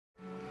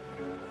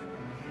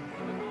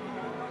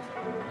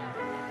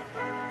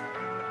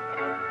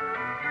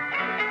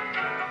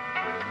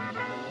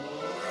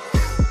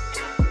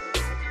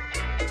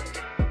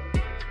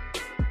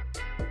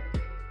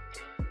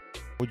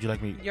would you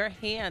like me? Your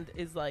hand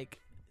is like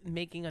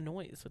making a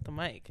noise with the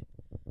mic.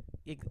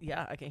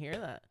 Yeah, I can hear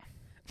that.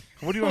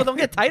 What do you Well, want? don't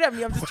get tight at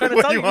me. I'm just trying to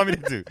What tell do you. you want me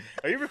to do?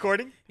 Are you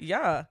recording?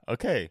 Yeah.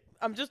 Okay.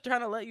 I'm just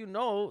trying to let you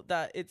know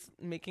that it's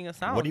making a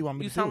sound. What do you want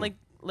me You to sound do?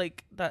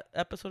 like that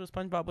episode of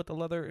SpongeBob with the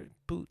leather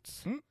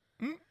boots. So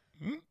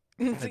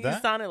Like you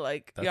that? sounded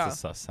like, That's yeah. a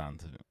sus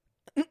sound.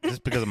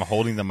 Just because I'm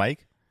holding the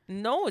mic?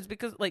 No, it's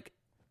because like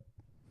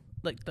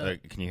the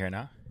Can you hear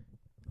now?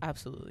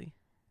 absolutely.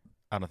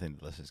 I don't think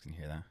the listeners can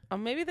hear that.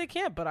 Maybe they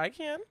can't, but I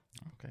can.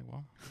 Okay,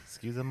 well,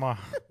 excusez-moi.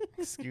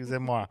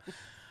 Excusez-moi.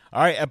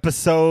 All right,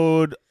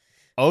 episode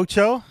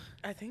ocho.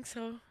 I think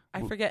so.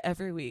 I forget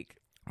every week.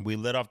 We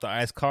lit off the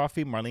iced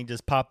coffee. Marlene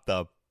just popped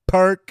the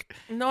perk.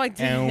 No, I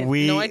didn't. And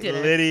we no, I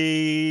didn't.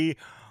 litty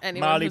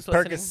Anyone Molly who's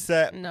listening-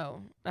 Percocet.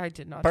 No, I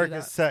did not do that.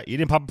 Percocet. You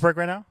didn't pop a perk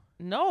right now?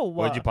 No.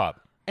 What'd you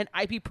pop? An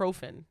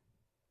ibuprofen.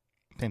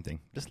 Same thing.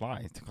 Just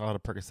lie. To call it a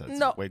Percocet. It's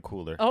No. way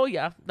cooler. Oh,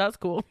 yeah. That's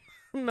cool.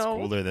 It's No.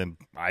 cooler than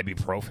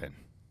ibuprofen.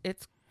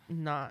 It's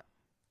not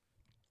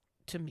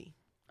to me.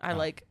 I Oh.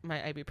 like my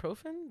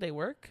ibuprofen. They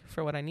work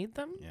for what I need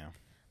them. Yeah.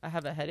 I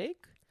have a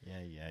headache.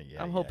 Yeah.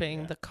 I'm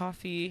hoping the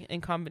coffee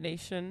in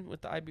combination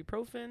with the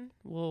ibuprofen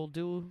will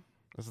do.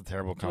 That's a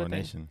terrible do a thing.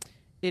 combination.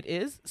 It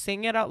is.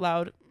 Saying it out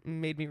loud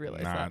made me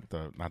realize that.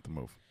 Not the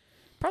move.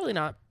 Probably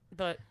not,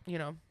 but,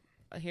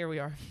 here we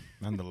are.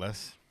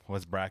 Nonetheless,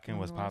 what's bracking?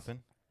 What's Nonetheless.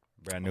 popping?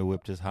 Brand new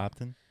whip just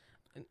hopped in.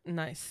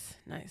 Nice.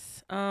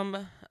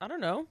 I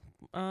don't know.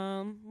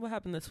 What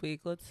happened this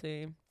week? Let's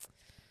see.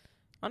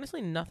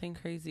 Honestly, nothing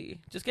crazy.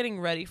 Just getting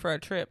ready for a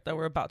trip that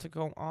we're about to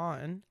go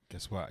on.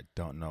 Guess what? I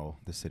don't know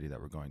the city that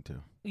we're going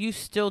to. You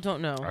still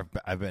don't know.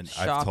 I've told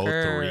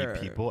Shocker.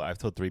 3 people. I've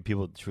told 3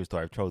 people. True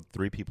story. I've told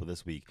 3 people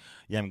this week.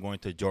 Yeah, I'm going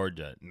to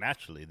Georgia.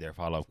 Naturally, their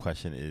follow-up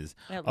question is,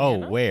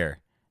 Atlanta? where?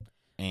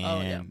 yeah.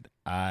 And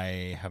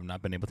I have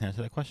not been able to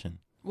answer that question.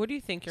 Where do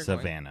you think you're going?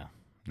 Savannah.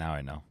 Now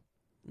I know.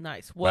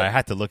 Nice. But I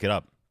had to look it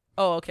up.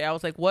 Oh, okay. I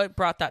was like, what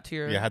brought that to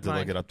your Yeah, I had to mind?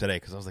 look it up today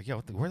because I was like,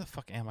 yo, where the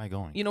fuck am I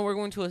going? We're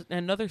going to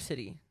another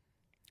city.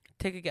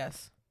 Take a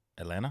guess.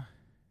 Atlanta?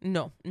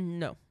 No.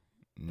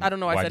 I don't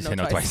know why I Why'd said you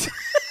no say twice.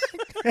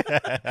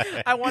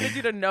 I wanted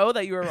you to know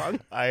that you were wrong.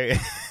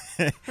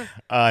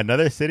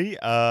 Another city?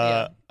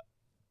 Yeah.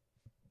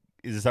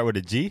 Does it start with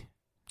a G?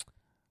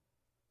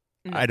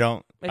 No, I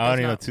don't it even does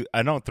know not. 2.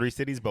 I know 3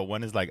 cities, but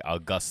one is like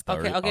Augusta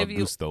Okay, or I'll give you-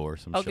 Augusto or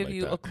some I'll shit give like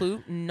you that. a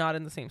clue. Not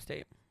in the same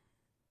state.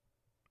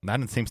 Not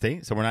in the same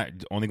state? So we're not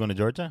only going to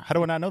Georgia? How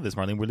do I not know this,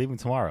 Marlene? We're leaving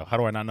tomorrow. How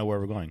do I not know where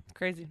we're going?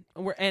 Crazy.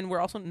 We're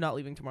also not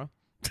leaving tomorrow.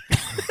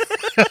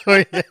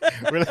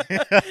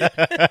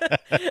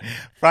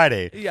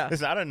 Friday. Yeah.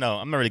 Listen, I don't know.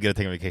 I'm not really good at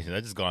taking vacations.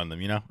 I just go on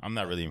them, I'm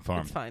not really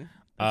informed. It's fine.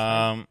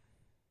 Fine.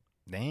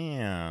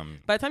 Damn.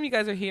 By the time you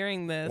guys are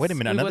hearing this, Wait a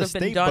minute, we would another have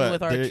been state, done but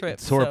with our trip.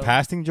 so we're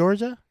passing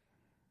Georgia?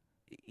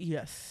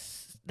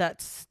 Yes,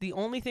 that's the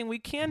only thing we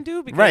can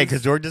do. Because Right,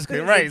 because Georgia's it's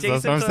right. So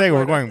that's what I'm adjacent to saying.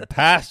 We're Florida. going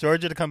past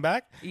Georgia to come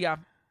back? Yeah,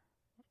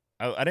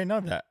 I didn't know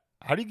that.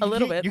 How do you? A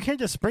little can't- bit. You can't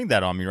just spring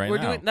that on me right we're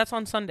now. doing that's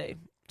on Sunday.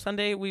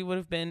 Sunday we would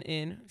have been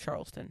in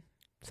Charleston,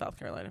 South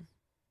Carolina.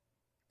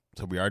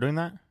 So we are doing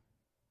that?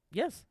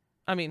 Yes,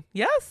 I mean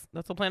yes.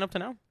 That's the plan up to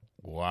now.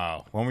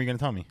 Wow. When were you gonna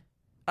tell me?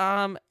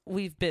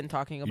 We've been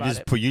talking You about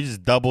just it.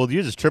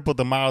 you just tripled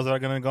the miles that are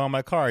gonna go on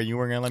my car. And you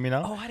weren't gonna let me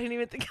know. Oh, I didn't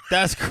even think.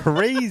 That's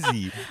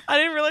crazy. I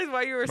didn't realize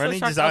why you were so Marlene's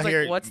shocked. just I was out like,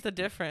 here- "What's the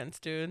difference,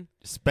 dude?"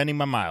 Spending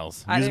my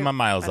miles, I using didn't- my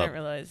miles I up. didn't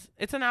realize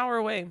it's an hour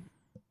away.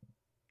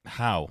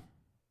 How?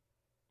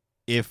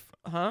 If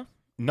Huh?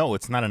 no,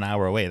 it's not an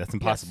hour away. That's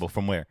impossible.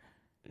 From where?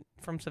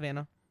 From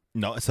Savannah.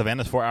 No,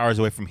 Savannah's 4 hours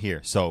away from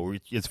here. So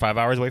it's 5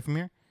 hours away from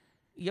here.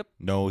 Yep.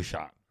 No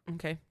shot.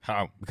 Okay.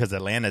 How? Because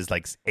Atlanta is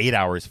like 8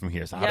 hours from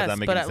here. So how does that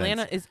make but any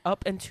Atlanta sense? is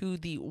up and to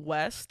the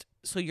west,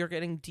 so you're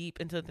getting deep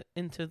into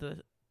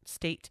the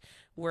state.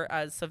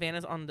 Whereas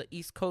Savannah's on the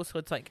east coast, so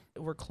it's like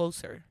we're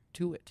closer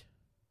to it.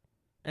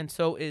 And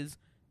so is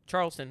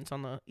Charleston. It's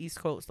on the east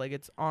coast, like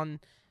it's on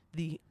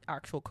the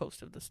actual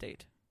coast of the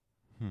state.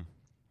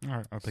 All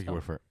right, I'll take your So.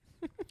 word for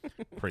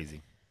it.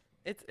 Crazy.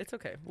 It's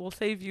okay. We'll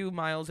save you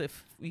miles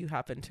if you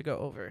happen to go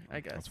over.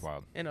 I guess That's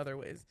wild. in other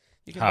ways.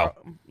 You can How?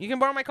 you can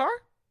borrow my car.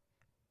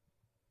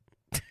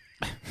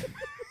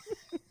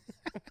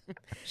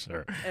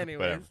 Sure.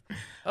 Anyways,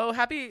 oh,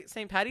 happy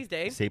St. Patty's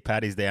Day. St.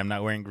 Patty's Day. I'm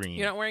not wearing green.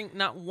 You're not wearing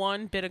not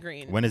one bit of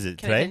green. When is it?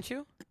 Can I Today? pinch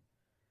you?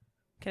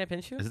 Can I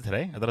pinch you? Is it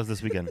today? I thought it was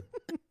this weekend.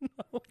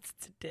 No, it's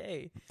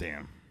today.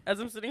 Damn. As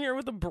I'm sitting here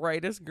with the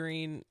brightest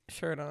green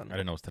shirt on. I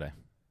didn't know it was today.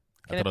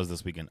 I Can thought I- it was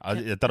this weekend. I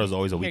thought it was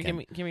always a Here,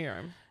 weekend. give me your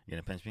arm. You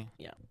gonna pinch me?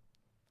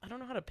 I don't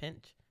know how to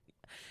pinch.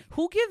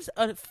 Who gives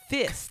a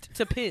fist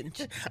to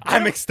pinch?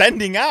 I'm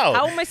extending out.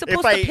 How am I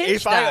supposed to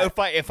pinch that?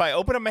 If I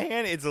open up my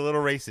hand, it's a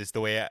little racist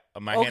the way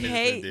my hand is.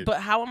 Okay, dude. but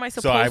how am I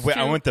supposed So I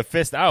to? went the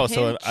fist out,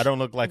 so pinch? I don't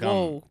look like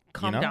Whoa,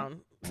 calm know?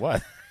 down.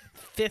 What?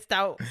 Fist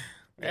out.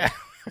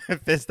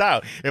 Fist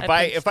out. If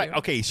I I pinched you.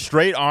 okay,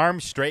 straight arm,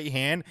 straight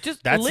hand.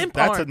 Just That's limp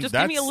that's arm. Just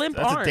give me a limp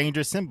that's arm. a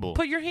dangerous symbol.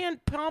 Put your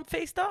hand palm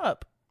faced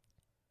up.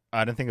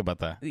 I didn't think about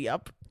that.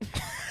 Yep.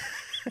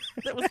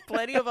 There was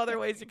plenty of other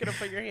ways you could have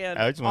put your hand.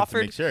 I just wanted to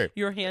make sure.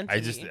 Your hand. To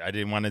I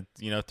didn't want it,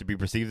 to be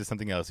perceived as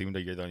something else, even though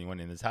you're the only one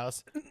in this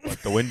house. But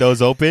the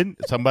window's open.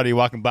 Somebody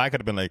walking by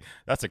could have been like,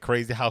 "That's a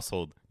crazy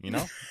household,"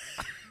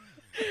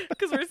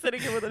 Because we're sitting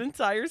here with an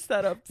entire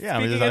setup, Yeah,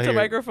 I'm speaking just out into here.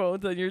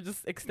 microphones, and you're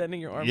just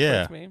extending your arm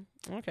Yeah. towards me.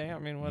 Okay, I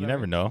mean, whatever. You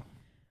never know.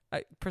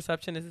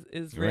 Perception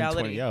is You're in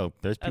reality.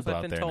 there's as people I've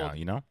out been there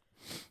told. now.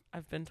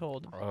 I've been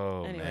told.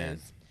 Oh Anyways, man.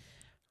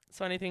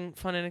 so anything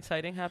fun and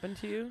exciting happened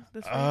to you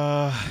this week?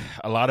 A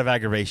lot of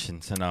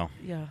aggravation. So no,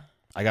 Yeah.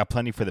 I got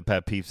plenty for the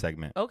pet peeve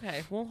segment.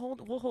 Okay, we'll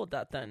hold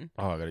that then.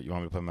 Oh, you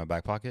want me to put it in my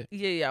back pocket?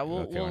 Yeah.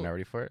 Okay, when I'm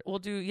ready for it. We'll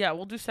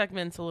do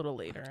segments a little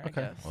later. I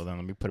Okay. guess. Well, then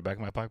let me put it back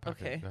in my back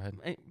pocket. Okay. Go ahead.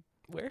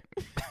 Where?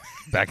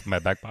 Back in my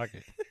back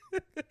pocket.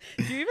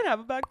 Do you even have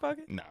a back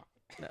pocket? No.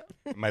 No.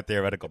 My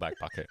theoretical back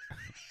pocket.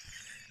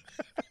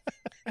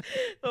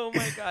 Oh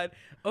my god.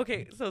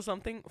 Okay, so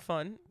something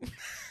fun.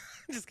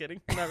 Just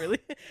kidding. Not really.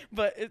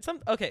 But it's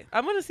okay,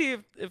 I'm going to see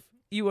if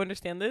you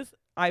understand this.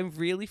 I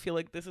really feel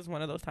like this is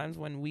one of those times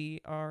when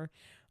we are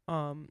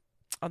on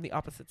the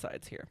opposite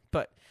sides here.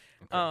 But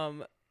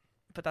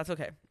but that's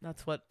okay.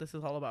 That's what this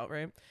is all about,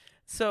 right?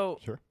 So,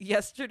 Sure.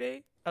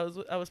 yesterday I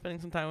was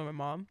spending some time with my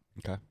mom.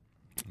 Okay.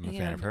 I'm a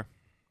fan of her.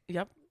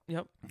 Yep.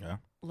 Yeah.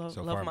 Love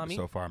So mommy.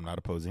 so far, I'm not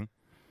opposing.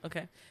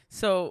 Okay.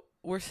 So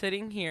we're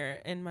sitting here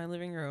in my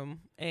living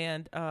room,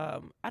 and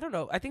I don't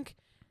know. I think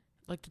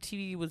like the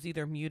TV was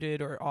either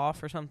muted or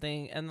off or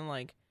something, and then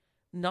like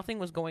nothing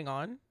was going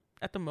on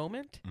at the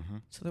moment. Mm-hmm.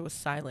 So there was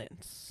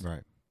silence.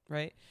 Right.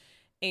 Right.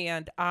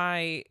 And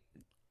I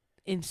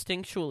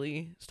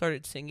instinctually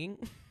started singing,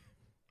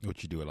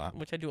 Which you do a lot.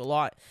 which I do a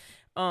lot.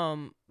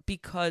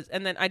 Because,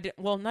 and then I did,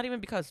 well, not even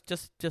because,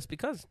 just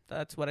because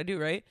that's what I do.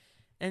 Right.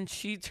 And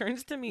she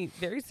turns to me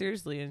very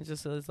seriously and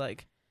just says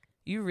like,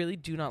 "You really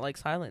do not like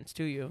silence,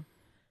 do you?"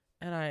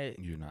 And I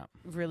You do not.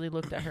 really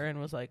looked at her and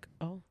was like,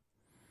 "Oh,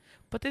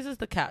 but this is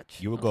the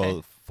catch." You will okay?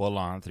 go full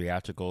on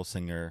theatrical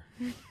singer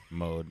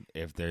mode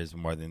if there's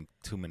more than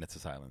 2 minutes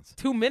of silence.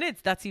 2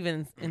 minutes. That's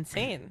even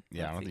insane.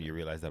 Yeah, I That's don't think you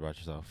realize that about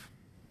yourself.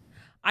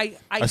 I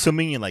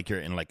Assuming you're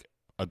in like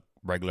a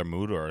regular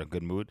mood or a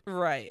good mood,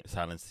 right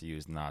silence to you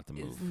is not the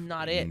move. is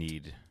not you it.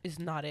 need. Is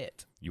not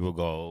it. You will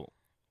go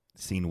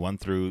scene 1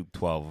 through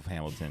 12 of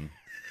Hamilton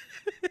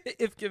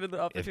If given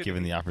the opportunity. if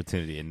given the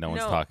opportunity and no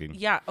one's talking.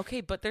 Yeah.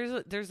 Okay. But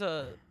there's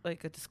a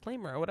like a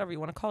disclaimer or whatever you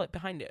want to call it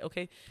behind it.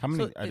 Okay. How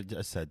many? So I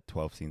just said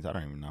 12 scenes. I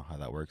don't even know how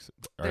that works.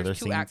 Are There's there 2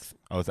 scenes? acts.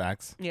 Oh, it's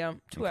acts. Yeah.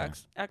 2 Okay.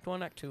 acts. Act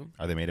 1, Act 2.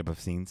 Are they made up of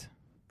scenes?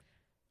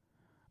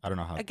 I don't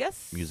know how I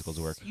guess musicals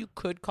work. You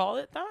could call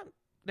it that.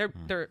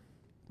 They're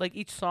like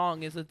each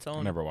song is its I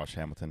own. never watched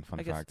Hamilton. Fun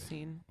I guess fact.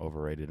 scene.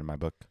 Overrated in my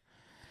book.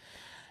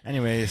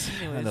 Anyways,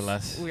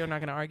 nonetheless. we are not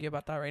going to argue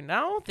about that right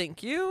now.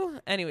 Thank you.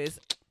 Anyways,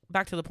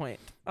 back to the point.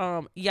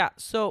 Yeah.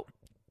 So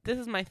this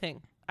is my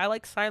thing. I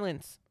like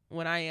silence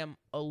when I am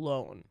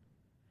alone.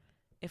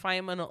 If I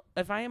am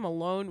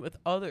alone with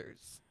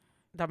others,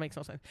 that makes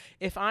no sense.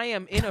 If I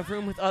am in a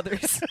room with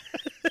others,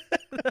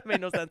 that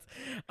made no sense.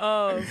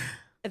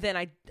 Then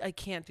I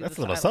can't do. That's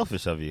the a little silence.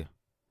 selfish of you.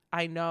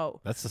 I know,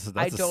 That's a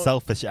don't-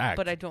 selfish act.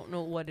 but I don't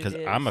know what it Because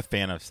is. I'm a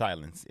fan of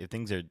silence. If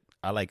things are,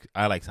 I like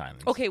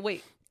silence. Okay,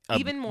 wait.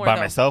 Even more by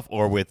though. myself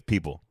or with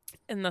people.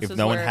 And this If is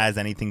no one where- has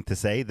anything to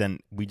say, then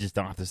we just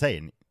don't have to say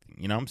anything.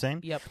 You know what I'm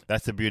saying? Yep.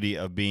 That's the beauty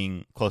of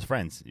being close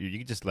friends. You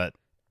can just let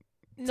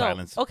No.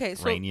 silence Okay.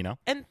 So reign. You know.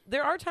 and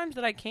there are times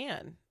that I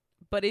can,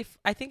 but if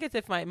I think it's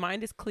if my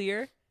mind is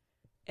clear,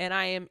 and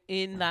I am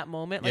in that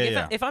moment, like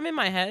Yeah. if I'm in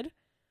my head.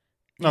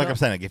 No, like know, I'm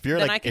saying, like if you're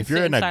then I like can if you're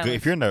sit in in a good, silence.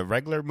 if you're in a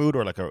regular mood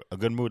or like a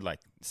good mood, like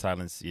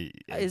silence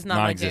is not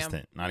my jam.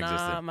 non-existent.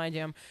 Not my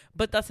jam.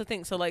 But that's the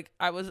thing. So like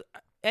I wasn't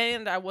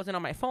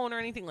on my phone or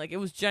anything. Like it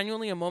was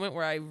genuinely a moment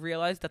where I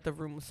realized that the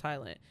room was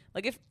silent.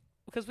 Like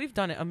because we've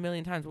done it a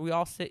million times. We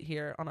all sit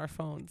here on our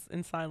phones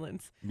in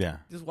silence, Yeah.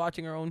 just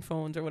watching our own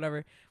phones or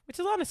whatever, which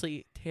is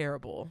honestly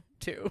terrible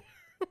too.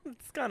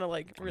 It's kind of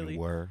like I mean, really,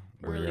 we're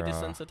really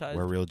desensitized.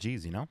 We're real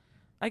G's, you know.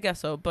 I guess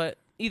so. But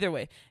either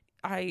way,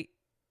 I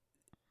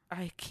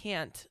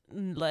can't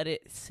let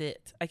it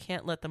sit. I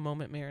can't let the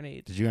moment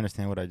marinate. Did you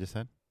understand what I just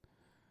said?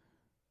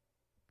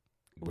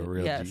 We're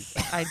real Yes,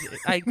 G's.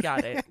 I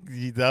got it.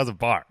 That was a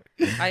bar.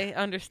 I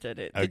understood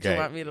it. Did you Okay.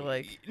 want me to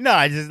like? No,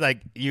 I just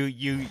like you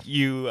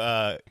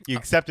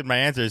accepted my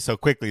answer so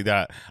quickly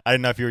that I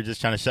didn't know if you were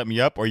just trying to shut me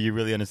up or you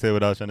really understood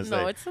what I was trying to say.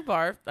 No, it's the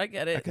bar. I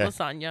get it. Okay.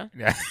 Lasagna.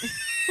 Yeah.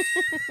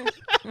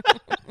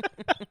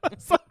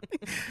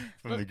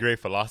 From the great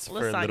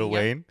philosopher Lil Lasagna.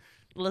 Wayne.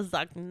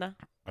 Lasagna.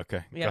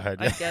 Okay, Yeah, go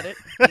ahead. I get it.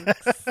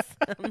 Thanks.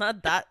 I'm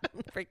not that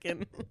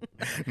freaking.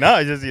 No,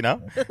 it's just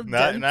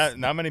Dense.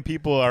 not many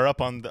people are up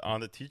on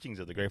the teachings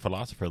of the great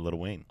philosopher Lil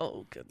Wayne.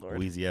 Oh, good lord.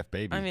 Wheezy F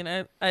baby. I mean,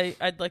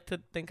 I'd like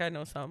to think I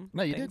know some.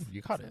 No, you things. did.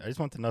 You caught it. I just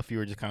want to know if you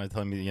were just kind of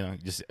telling me,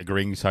 just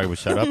agreeing so I would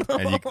shut up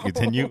and you can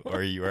continue,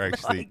 or you were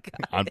actually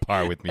got on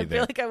par with me I there.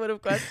 feel like I would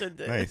have questioned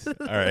it. Nice. All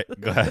right,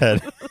 go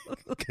ahead.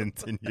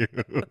 Continue.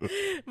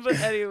 But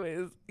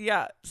anyways,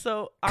 yeah.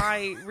 So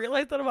I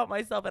realized that about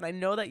myself, and I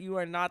know that you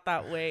are not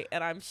that way.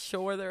 And I'm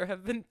sure there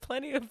have been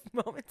plenty of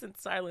moments in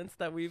silence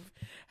that we've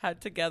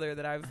had together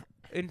that I've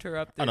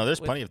interrupted. Oh no, there's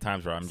with plenty of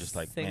times where I'm just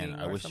like, man, singing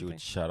I or wish you something.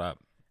 would shut up.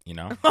 You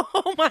know.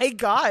 Oh my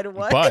God!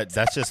 What? But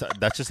that's just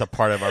a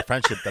part of our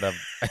friendship that I've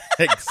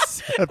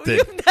accepted.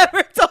 You've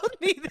never told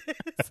me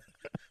this.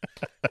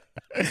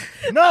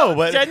 No,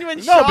 but Genuine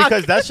no, shock.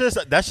 because that's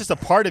just a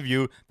part of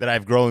you that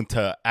I've grown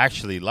to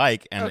actually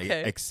like and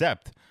Okay.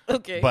 accept.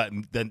 Okay. But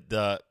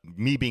the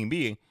me being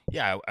me,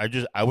 yeah,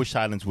 I wish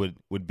silence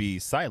would be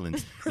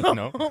silenced, you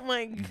know. Oh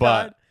my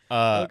God.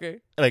 But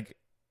Okay. like,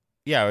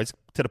 yeah, it's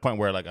to the point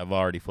where like I've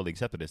already fully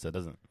accepted it, so it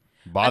doesn't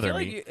I bother feel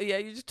me.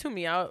 like you just tune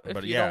me out if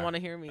But you yeah, don't want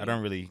to hear me. I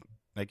don't really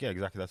like. Yeah,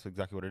 exactly. That's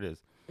exactly what it is.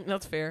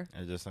 That's fair.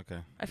 It's just okay.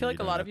 I feel like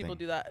a lot of people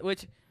do that,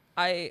 which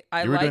I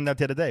You were like. doing that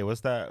the other day.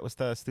 What's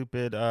that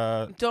stupid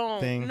Don't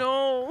thing.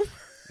 no.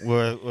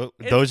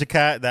 Doja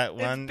Cat? That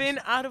one. It's been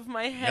out of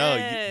my no,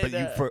 head. but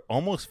you for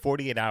almost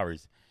 48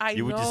 hours. I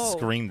You would just know.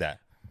 scream that.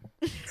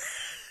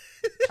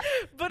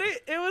 But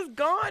it was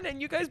gone,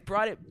 and you guys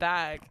brought it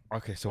back.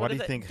 Okay, so what do is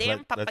you it? think?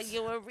 Damn, Papa, let's-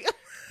 you were real.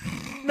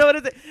 No, what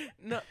is it?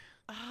 No.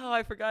 Oh,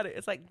 I forgot it.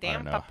 It's like, I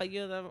don't damn, know. Papa,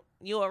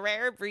 you a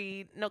rare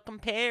breed. No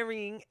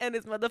comparing, and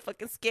it's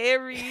motherfucking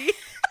scary.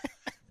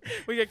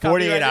 We get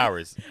 48 copyrighted.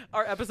 hours.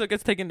 Our episode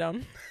gets taken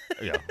down.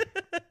 Yeah,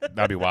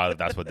 that'd be wild if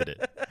that's what did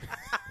it.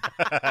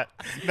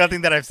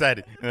 Nothing that I've said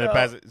in the No.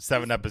 past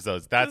 7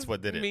 episodes. That's Just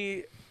what did it.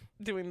 Me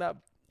doing that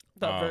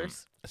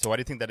verse. So what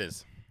do you think that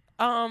is?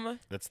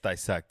 Let's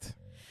dissect.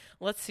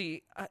 Let's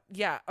see.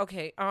 Yeah.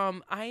 Okay.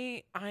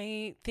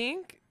 I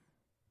think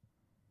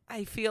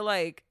I feel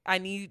like I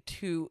need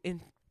to.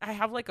 I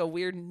have like a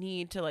weird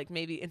need to like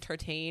maybe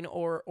entertain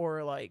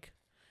or like.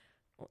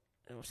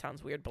 It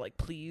sounds weird, but like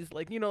please,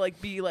 like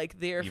like be like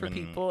there for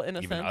people in a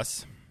even sense.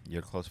 us,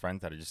 your close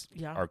friends that are just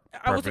Yeah. are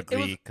I was- it perfectly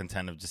was-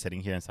 content of just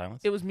sitting here in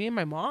silence. It was me and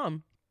my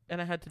mom, and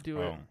I had to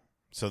do it. Oh,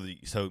 so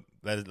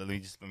let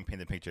me paint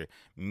the picture.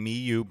 Me,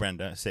 you,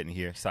 Brenda, sitting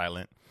here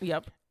silent,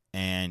 Yep.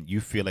 and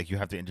you feel like you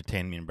have to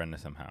entertain me and Brenda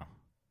somehow.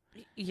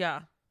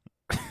 Yeah.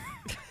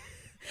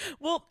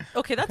 Well,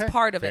 okay, that's Okay,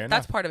 part of fair it.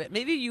 That's enough. part of it.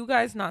 Maybe you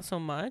guys not so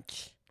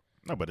much.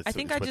 No, but it's I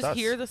think it's I with just us,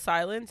 hear the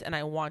silence and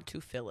I want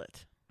to fill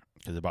it.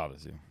 because it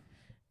bothers you.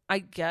 I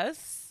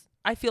guess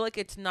I feel like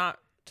it's not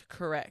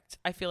correct.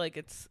 I feel like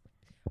it's.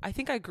 I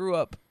think I grew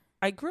up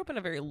in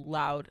a very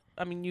loud.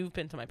 I mean, you've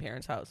been to my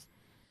parents' house.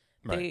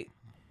 Right.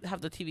 They have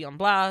the TV on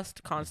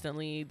blast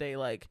constantly. They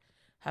like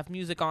have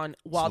music on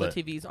while Slit.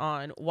 the TV's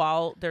on,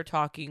 while they're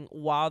talking,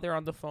 while they're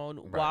on the phone,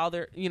 while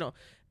they're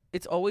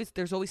it's always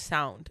there's always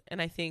sound.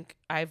 And I think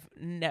I've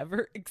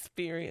never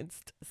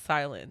experienced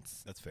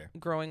silence That's fair.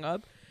 growing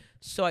up,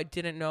 so I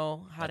didn't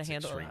know how That's to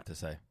handle extreme that. to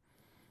say.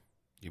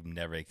 You've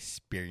never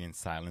experienced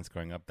silence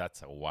growing up.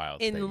 That's a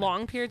wild In statement.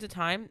 long periods of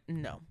time,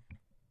 no.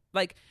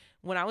 Like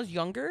when I was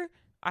younger,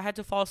 I had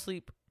to fall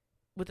asleep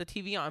with the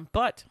TV on.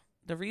 But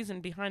the reason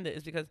behind it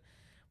is because,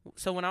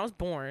 so when I was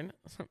born,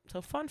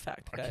 so fun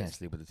fact, I guys. can't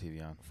sleep with the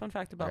TV on. Fun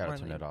fact I about gotta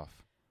turn Marlene. it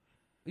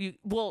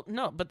off.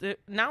 No, but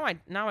now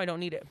I don't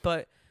need it.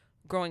 But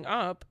growing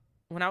up,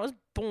 when I was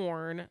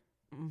born,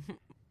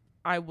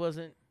 I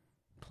wasn't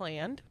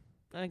planned,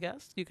 I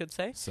guess you could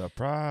say.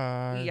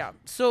 Surprise. Yeah.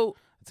 So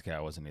It's okay. I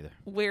wasn't either.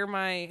 where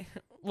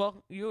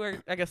you were,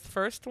 I guess, the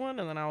first one,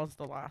 and then I was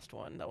the last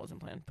one that wasn't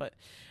planned. But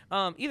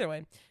either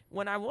way,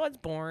 when I was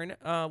born,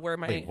 where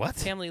my Wait, what?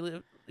 family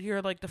lived,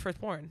 you're like the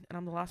firstborn, and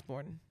I'm the last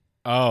born.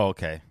 Oh,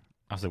 okay.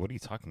 I was like, what are you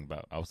talking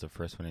about? I was the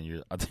first one in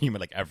your... I thought you meant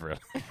like ever.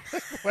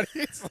 What are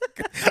you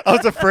talking? I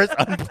was the first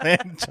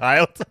unplanned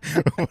child.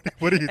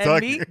 What are you And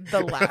talking me, the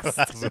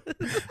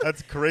last.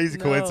 That's crazy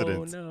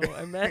coincidence. No,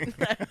 I meant.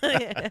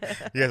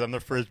 Yes, I'm the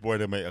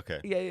firstborn in my...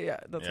 Okay. Yeah.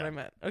 That's Yeah. what I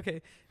meant.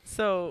 Okay,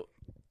 so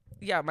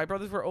yeah, my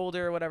brothers were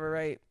older, or whatever,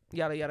 right?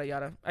 Yada yada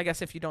yada. I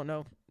guess if you don't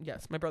know,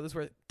 yes, my brothers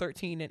were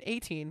 13 and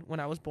 18 when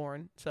I was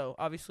born. So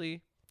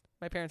obviously,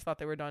 my parents thought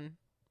they were done.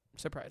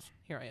 Surprise!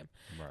 Here I am.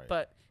 Right.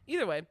 But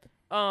either way,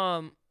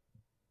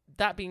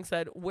 that being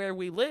said, where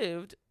we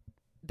lived,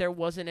 there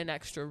wasn't an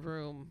extra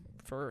room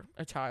for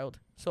a child,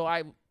 so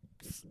I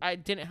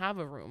didn't have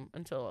a room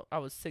until I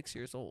was 6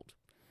 years old.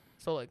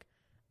 So like,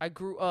 I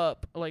grew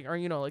up like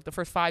the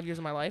first 5 years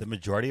of my life. The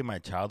majority of my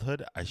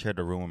childhood, I shared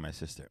a room with my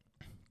sister.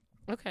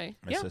 Okay.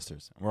 My Yeah.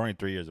 sisters. We're only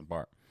 3 years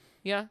apart.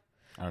 Yeah.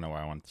 I don't know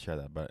why I wanted to share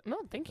that, but No,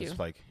 thank you. it's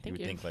like Thank you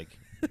would you. think like...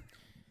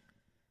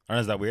 I don't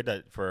know, is that weird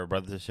that for a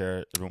brother to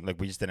share a room? Like,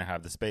 we just didn't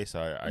have the space.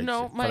 So I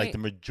No, for like the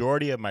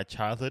majority of my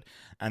childhood.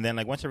 And then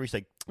like once I reached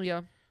like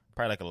Yeah.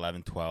 probably like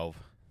 11, 12,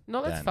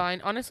 No, that's Then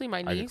fine. Honestly, my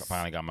I niece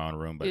finally got my own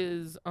room. But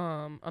is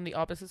on the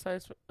opposite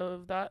side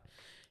of that.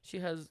 She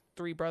has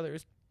 3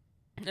 brothers,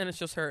 and it's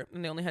just her,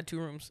 and they only had 2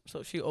 rooms,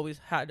 so she always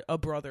had a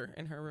brother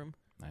in her room.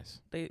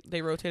 nice.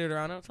 They rotated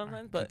around it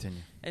sometimes, but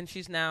Continue. and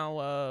she's now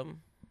oh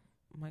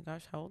my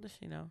gosh, how old is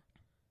she now?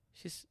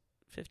 She's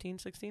 15,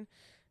 16,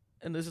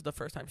 and this is the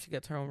first time she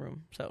gets her own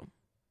room, so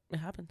it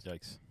happens.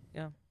 Yikes.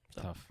 Yeah,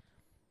 so. Tough.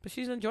 But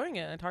she's enjoying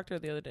it. I talked to her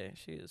the other day.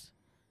 She's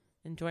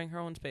enjoying her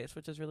own space,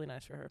 which is really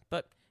nice for her.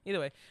 But either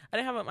way, I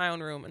didn't have my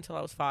own room until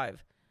I was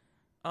 5.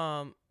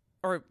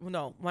 Or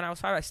no, when I was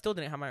 5, I still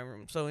didn't have my own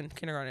room. So in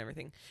kindergarten and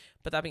everything.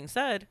 But that being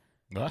said,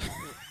 What?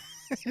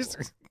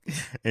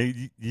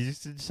 you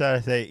just try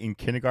to say in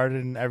kindergarten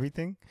and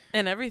everything?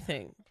 And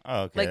everything.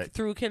 Oh, okay. Like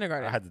through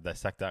kindergarten. I had to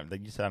dissect that.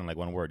 Like you said in like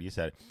one word. You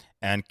said,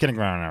 and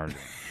kindergarten and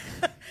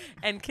everything.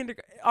 And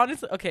kindergarten.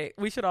 Honestly, okay,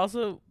 we should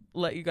also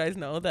let you guys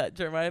know that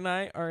Jeremiah and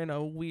I are in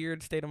a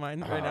weird state of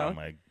mind right now. Oh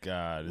my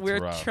God. It's We're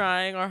rough.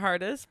 trying our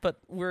hardest, but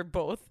we're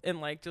both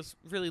in like just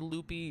really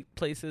loopy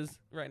places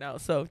right now.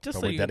 So just But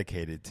so we're you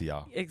dedicated to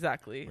y'all.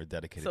 exactly. We're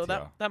dedicated So to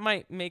y'all. that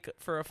might make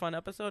for a fun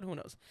episode. Who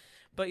knows?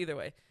 But either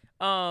way,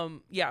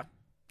 yeah.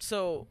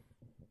 So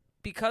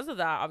because of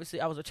that, obviously,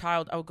 I was a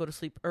child. I would go to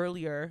sleep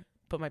earlier,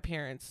 but my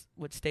parents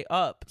would stay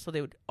up, so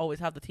they would always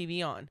have the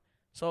TV on.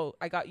 So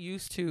I got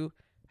used to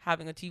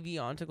having a TV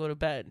on to go to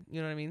bed.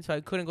 You know what I mean? So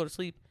I couldn't go to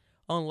sleep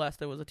unless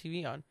there was a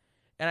TV on,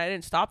 and I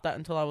didn't stop that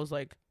until I was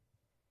like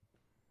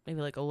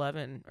maybe like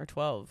 11 or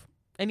 12.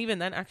 And even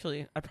then,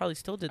 actually, I probably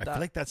still did that. I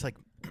feel like that's like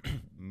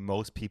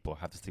most people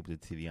have to sleep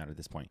with the TV on at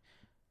this point.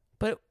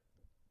 But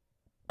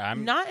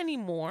not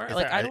anymore.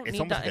 Like I don't it's need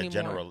almost that like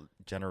anymore.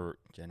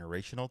 a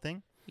generational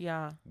thing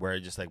Yeah. where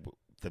just like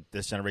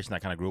this generation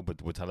that kind of grew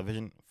up with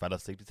television fell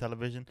asleep to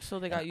television. So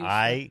they got And used.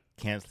 I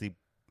can't sleep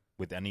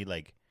with any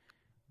like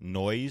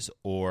noise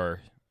or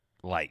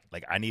light.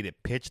 Like I need it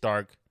pitch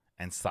dark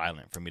and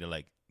silent for me to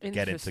like get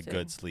into Interesting.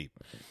 good sleep.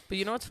 But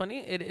you know what's funny?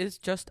 It is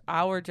just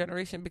our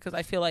generation because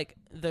I feel like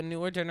the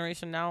newer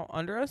generation now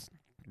under us,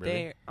 Really?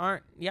 they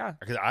aren't. Yeah.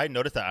 Because I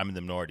noticed that I'm in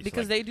the minority.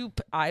 Because they do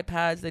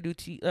iPads, they do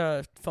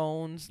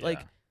phones, Yeah.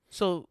 like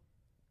so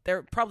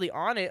they're probably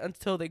on it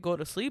until they go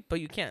to sleep, but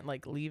you can't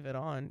like leave it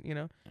on, you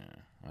know.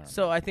 I don't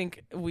So I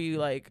think we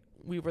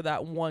were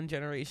that one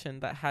generation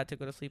that had to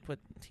go to sleep with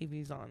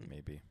TVs on.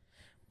 maybe.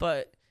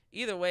 But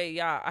either way,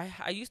 yeah,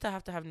 I used to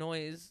have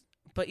noise,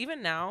 but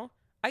even now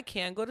I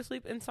can go to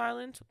sleep in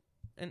silence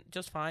and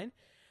just fine.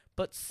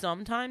 But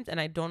sometimes,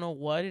 and I don't know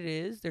what it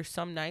is, there's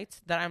some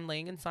nights that I'm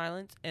laying in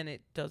silence and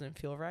it doesn't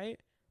feel right.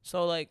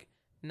 So like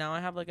now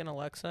I have like an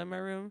Alexa in my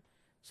room,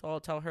 so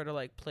I'll tell her to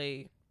like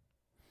play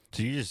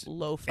So you just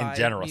lo-fi in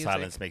general music.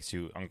 silence makes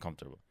you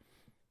uncomfortable.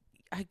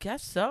 I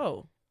guess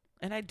so.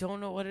 And I don't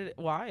know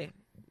why.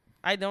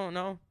 I don't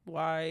know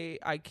why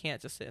I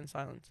can't just sit in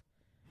silence.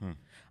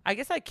 I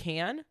guess I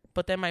can,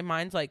 but then my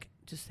mind's like,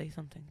 just say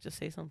something. Just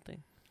say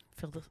something.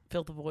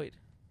 Fill the void.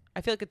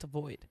 I feel like it's a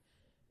void.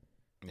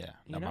 Yeah.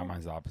 You No, my know?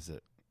 mind's the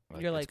opposite.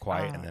 Like, You're it's like,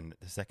 quiet, and then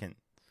the second,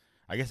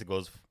 I guess it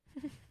goes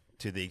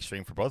to the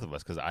extreme for both of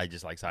us because I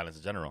just like silence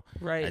in general,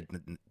 Right.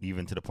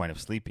 even to the point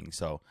of sleeping.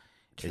 So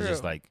True. it's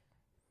just like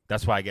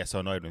that's why I get so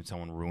annoyed when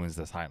someone ruins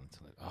the silence.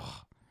 Like,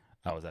 oh,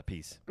 I was at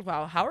peace.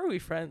 Wow, how are we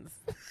friends?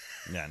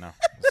 Yeah, no,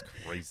 it's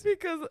crazy.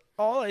 Because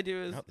all I do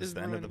is No, this is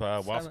the end ruin of the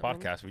Wasp silent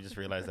moments. podcast. We just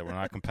realized that we're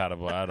not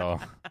compatible at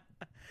all.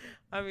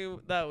 I mean,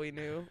 that we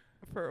knew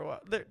for a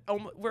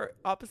while. We're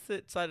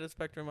opposite side of the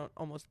spectrum on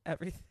almost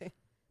everything,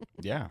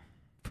 Yeah.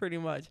 pretty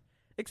much,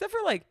 except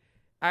for like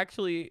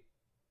actually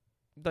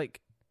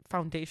like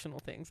foundational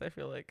things. I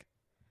feel like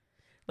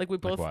we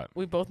Like both what?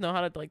 we both know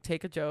how to like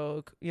take a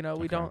joke. You know,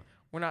 Okay.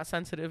 we're not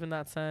sensitive in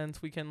that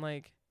sense. We can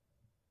like,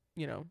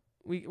 you know,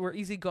 we're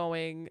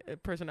easygoing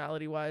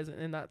personality wise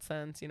in that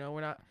sense. You know,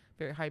 we're not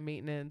very high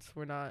maintenance.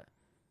 We're not,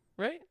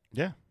 right?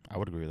 Yeah, I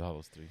would agree with all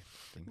those three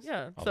things.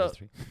 Yeah. All So those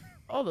three.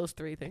 all those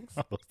three things.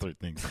 All those three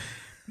things.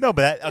 No,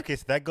 but okay,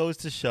 so that goes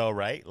to show,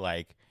 right?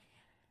 Like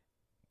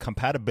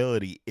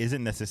compatibility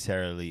isn't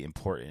necessarily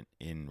important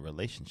in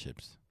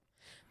relationships.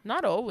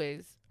 Not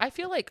always. I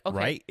feel like okay.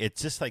 Right?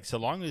 It's just like so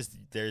long as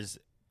there's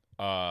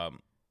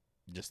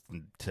just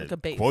to Like a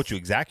base. quote you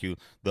exactly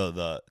what did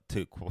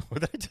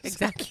I just say?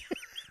 Exactly.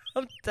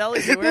 I'm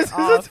telling you, we're This is a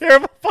off.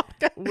 terrible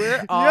podcast.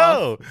 We're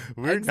Yo,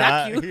 we're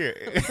Exact not you. here.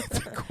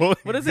 To quote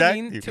What does it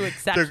mean to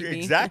exact To you mean?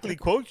 exactly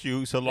quote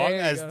you, so long There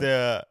you as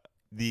go.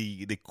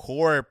 the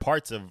core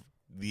parts of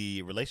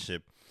the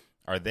relationship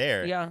are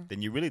there, Yeah.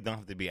 then you really don't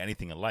have to be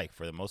anything alike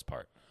for the most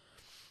part.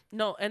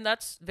 No, and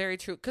that's very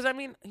true. Because I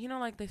mean, you know,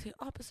 like they say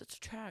opposites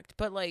attract,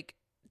 but like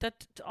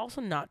that's also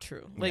not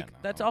true. Yeah, Like no,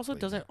 that's also please.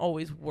 doesn't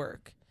always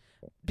work.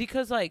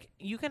 Because like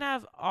you can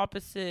have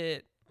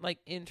opposite like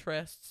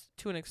interests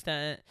to an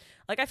extent.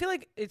 Like I feel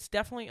like it's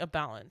definitely a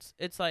balance.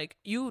 It's like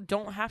you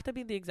don't have to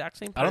be the exact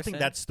same person. I don't think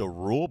that's the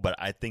rule, but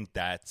I think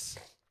that's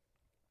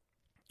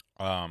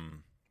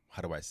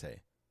how do I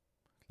say?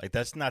 Like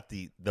that's not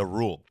the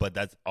rule, but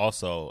that's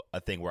also a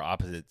thing where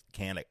opposites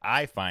can. Like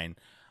I find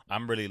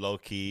I'm really low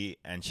key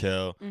and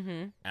chill,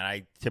 and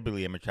I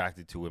typically am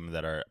attracted to women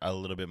that are a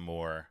little bit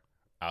more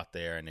out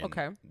there and in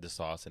Okay. the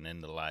sauce and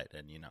in the light,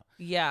 and you know.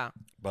 Yeah.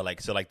 But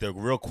like so, like the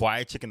real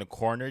quiet chick in the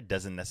corner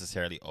doesn't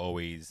necessarily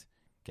always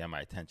get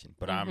my attention.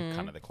 But I'm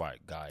kind of the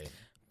quiet guy,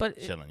 But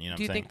chilling. You know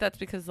do you what I'm think that's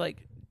because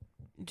like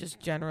just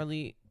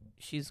generally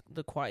she's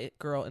the quiet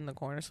girl in the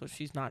corner, so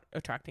she's not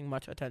attracting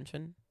much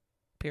attention?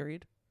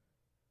 Period.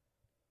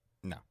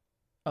 No.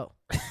 Oh.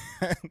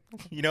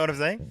 You know what I'm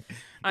saying?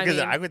 I Because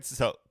mean- I would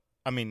so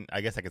I mean, I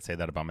guess I could say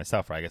that about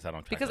myself, or I guess I don't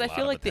attract because a I lot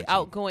feel of like the attention to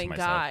outgoing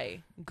myself.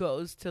 guy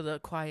goes to the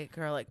quiet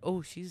girl like,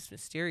 oh, she's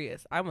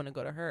mysterious. I want to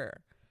go to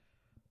her,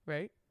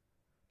 right?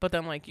 But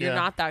then like you're Yeah.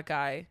 not that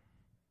guy,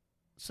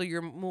 so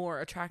you're more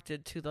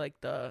attracted to like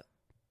the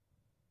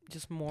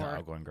just The more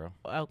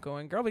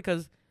outgoing girl.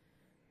 because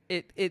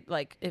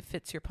it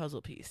fits your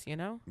puzzle piece, you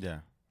know? Yeah.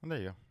 Well, there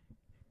you go.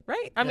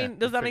 Right? I Yeah, mean,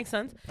 does that pretty- make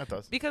sense? That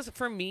does. Because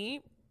for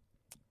me,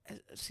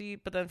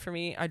 but then for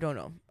me, I don't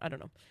know. I don't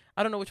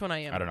know which one I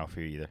am. I don't know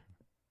for you either.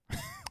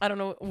 I don't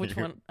know which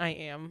You're- one I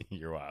am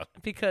You're wild.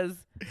 because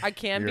I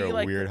can You're be a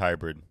like weird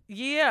hybrid.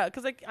 yeah,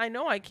 because like I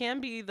know I can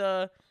be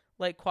the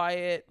like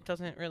quiet,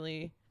 doesn't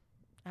really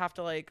have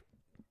to like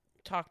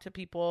talk to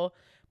people,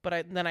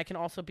 but then I can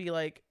also be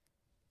like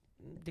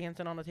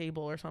dancing on the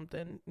table or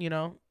something, you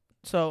know.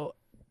 So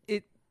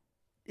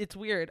it's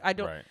weird. I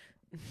don't. Right.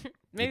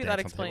 Maybe You that dance on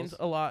explains tables?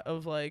 a lot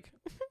of like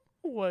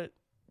why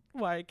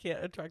I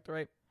can't attract the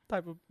right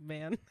type of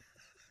man.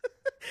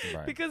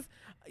 Right. Because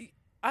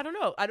I don't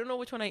know. I don't know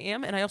which one I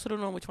am, and I also don't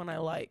know which one I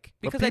like.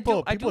 But Because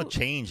people I do.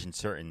 change in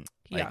certain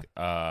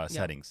Yeah.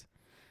 settings,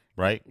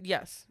 right?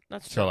 Yes,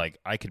 that's true. So like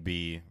I could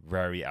be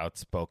very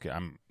outspoken.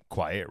 I'm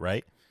quiet,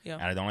 right? Yeah.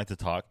 And I don't like to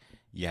talk.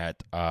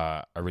 Yet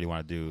I really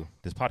want to do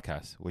this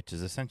podcast, which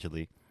is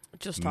essentially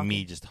Just talking.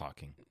 me just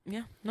talking.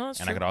 Yeah. No, that's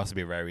And true. I could also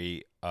be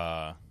very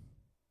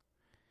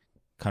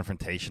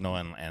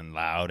confrontational and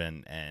loud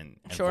and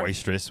Sure.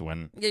 boisterous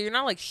when Yeah, you're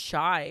not like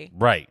shy.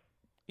 right.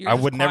 You're I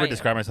just would never quiet.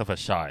 describe myself as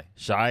shy.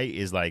 Shy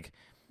is like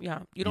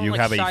Yeah, you don't you like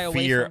have shy a away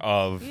fear from,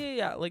 of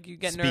yeah, like you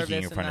get speaking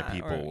nervous in front and of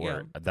people,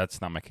 or that's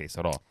not my case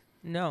at all.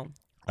 no.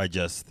 I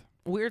just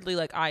Weirdly,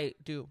 like I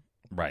do,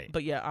 right.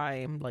 but yeah, I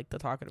am like the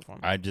talkative one.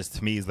 I just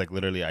to me is like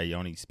literally I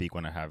only speak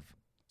when I have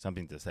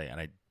something to say, and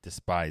I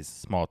despise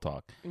small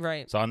talk.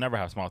 Right. So I'll never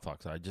have small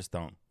talk. So I just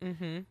don't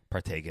Mm-hmm.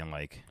 partake in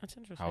like That's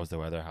interesting. how's the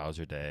weather, how's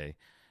your day,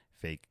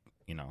 fake,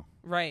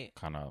 right.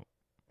 kind of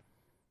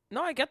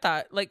No, I get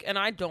that. Like, and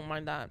I don't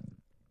mind that.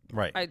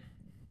 right. I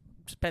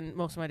spend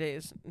most of my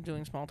days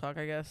doing small talk,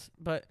 I guess.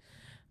 But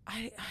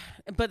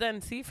but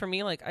then see, for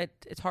me, like,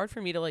 it's hard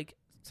for me to like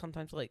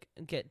sometimes like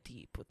get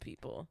deep with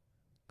people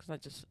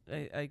because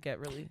I get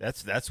really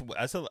That's a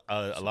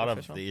lot of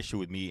Superficial. the issue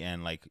with me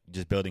and like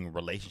just building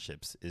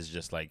relationships is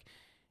just like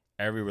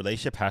every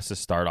relationship has to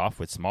start off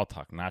with small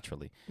talk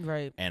naturally,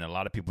 right. and a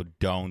lot of people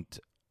don't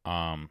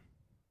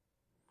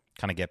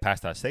kind of get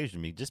past that stage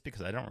with me just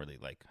because I don't really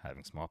like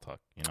having small talk.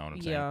 You know what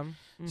I'm saying? Yeah.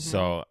 Mhm.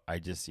 So I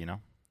just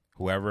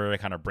whoever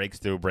kind of breaks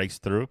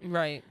through,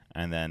 right.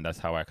 and then that's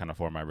how I kind of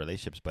form my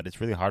relationships. But it's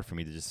really hard for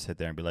me to just sit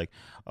there and be like,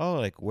 oh,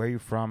 like where are you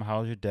from?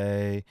 How's your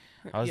day?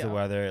 How's the Yeah.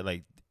 weather?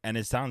 Like, and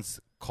it sounds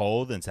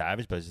cold and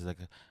savage, but it's just like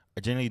I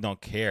genuinely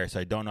don't care, so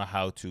I don't know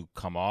how to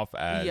come off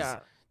as Yeah.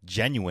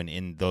 genuine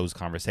in those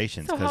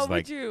conversations. So how Like,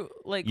 would you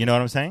like? you know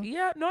what I'm saying?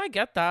 Yeah. No, I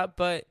get that,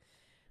 but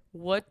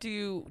what do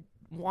you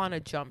want to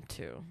jump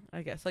to?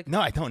 I guess like. No,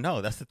 I don't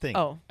know. That's the thing.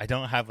 Oh. I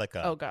don't have like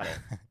a. Oh, got it.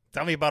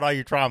 Tell me about all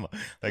your trauma.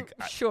 Like,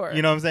 Sure.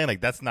 you know what I'm saying? Like,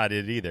 that's not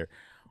it either.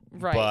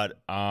 Right. But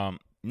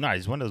no,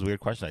 it's one of those weird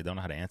questions I don't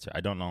know how to answer.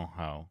 I don't know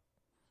how.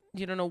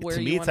 You don't know where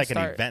To you me, it's wanna like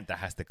start. an event that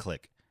has to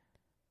click.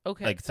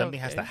 Okay. Like something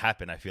has to okay.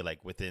 happen. I feel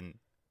like within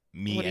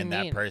me What do you and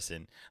that mean?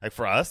 person. Like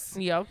for us,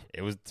 Yep.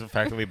 it was the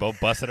fact that we both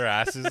busted our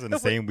asses in the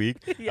same week,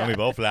 Yeah. and we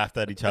both laughed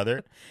at each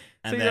other.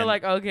 And So then, you're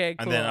like, okay,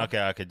 cool. and then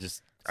okay, I could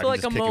just. I So, can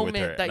like, just a kick it with moment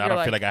her. that And I you're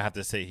don't feel like- like I have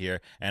to sit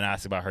here and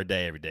ask about her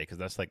day every day because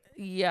that's like,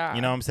 Yeah. you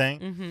know what I'm saying?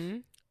 Mm-hmm.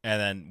 And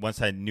then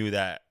once I knew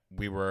that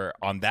we were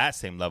on that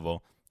same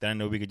level, then I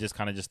knew we could just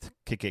kind of just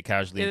kick it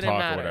casually It and didn't talk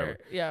matter. or whatever.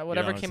 Yeah. You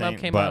Whatever know what I'm came up, saying?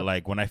 came but up.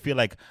 like when I feel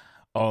like,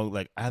 oh,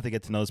 like I have to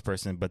get to know this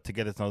person, but to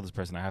get to know this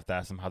person, I have to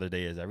ask them how their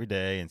day is every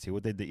day and see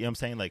what they do. You know what I'm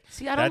saying? Like,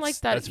 See, I don't like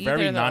that That's either,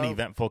 very though.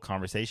 non-eventful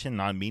conversation,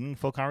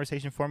 non-meaningful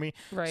conversation for me.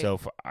 Right.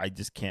 So I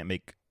just can't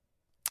make.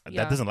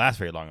 Yeah. That doesn't last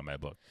very long in my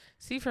book.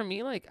 See, for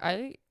me, like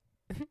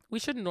we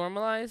should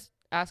normalize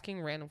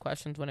asking random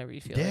questions whenever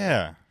you feel it.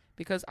 Yeah.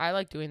 Because I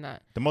like doing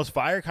that. The most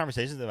fire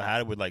conversations that I've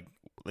had with like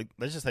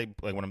let's just say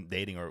like when I'm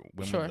dating or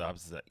women Sure. of the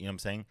opposite. You know what I'm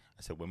saying?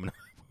 I said women.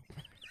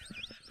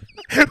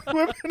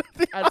 Women of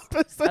the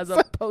opposite. As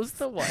opposed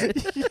to what?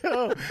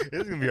 Yo, this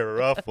is gonna be a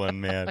rough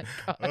one, man.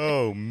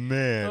 Oh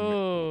man.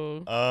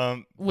 Oh.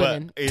 But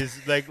Women.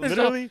 is like There's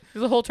literally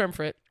There's a whole term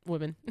for it.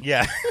 Women.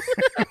 yeah.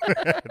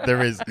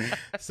 There is.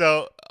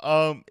 So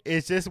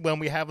it's just when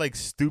we have like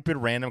stupid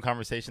random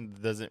conversation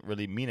that doesn't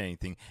really mean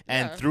anything.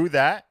 And Yeah. through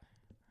that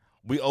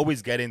we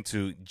always get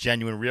into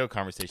genuine real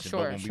conversation.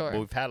 Sure, but when sure.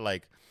 we've had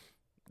like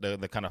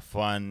the kind of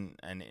fun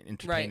and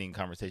entertaining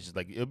conversations,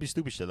 like it'll be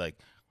stupid shit like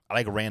I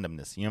like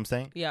randomness, you know what I'm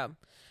saying? Yeah.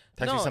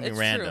 Text me No, something it's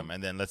random true.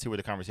 and then let's see where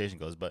the conversation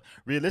goes. But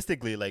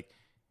realistically, like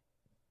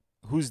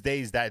whose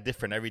day is that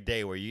different every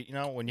day where you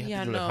know when you have Yeah,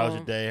 to do like how's your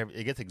no. day,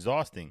 it gets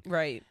exhausting.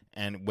 Right.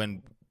 And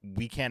when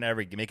we can't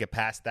ever make it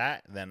past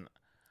that, then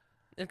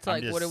It's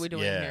I'm like, what are just- we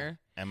doing yeah. here?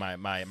 And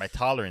my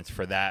tolerance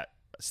for that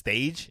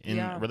stage in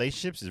Yeah.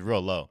 relationships is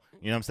real low.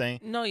 You know what I'm saying?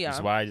 No, yeah.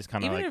 That's why I just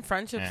kind of Even like in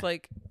friendships, eh.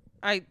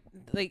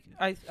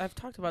 I've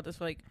talked about this.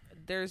 Like,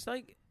 there's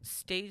like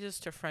stages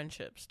to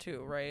friendships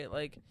too, right?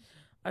 Like,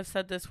 I've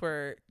said this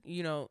where,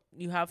 you know,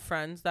 you have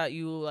friends that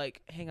you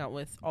like hang out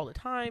with all the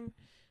time.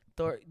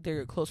 They're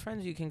your close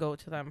friends. You can go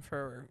to them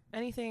for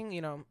anything,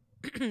 you know.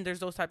 There's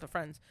those type of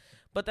friends.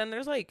 But then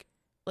there's like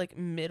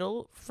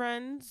middle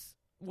friends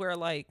where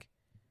like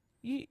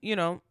you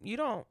know, you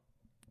don't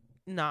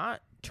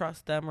not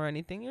trust them or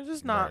anything. You're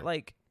just not Right.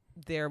 like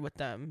there with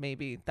them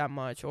maybe that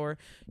much, or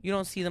you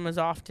don't see them as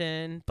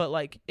often, but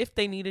like if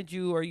they needed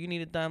you or you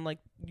needed them, like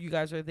you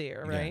guys are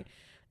there, Yeah. right?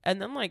 And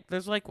then like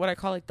there's like what I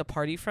call like the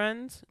party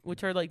friends,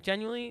 which are like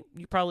genuinely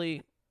you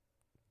probably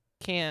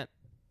can't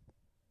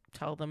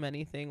tell them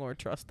anything or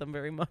trust them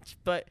very much,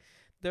 but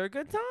they're a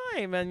good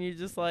time and you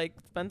just like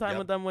spend time Yep.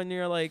 with them when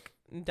you're like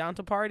down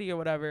to party or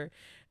whatever.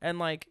 And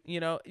like, you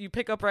know, you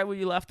pick up right where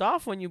you left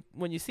off when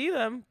you see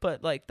them,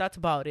 but like that's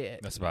about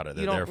it. That's about it.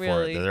 You They're don't there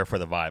really- they're there for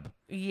the vibe.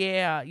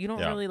 Yeah, you don't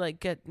Yeah. really like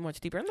get much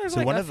deeper. And there's So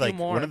like one a of few like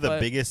more, one of the but-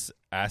 biggest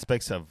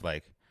aspects of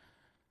like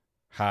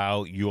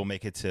how you will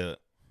make it to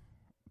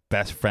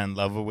best friend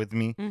level with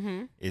me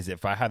Mhm. is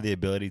if I have the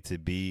ability to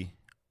be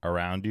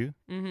around you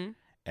Mhm.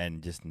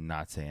 and just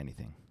not say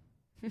anything.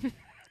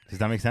 Does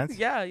that make sense?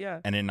 Yeah,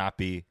 yeah. And it not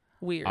be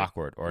Weird.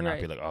 awkward or not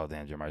be Right. like, oh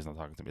damn, Jeremiah's not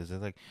talking to me. It's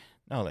just like,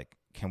 no, like,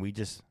 can we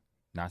just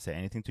not say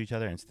anything to each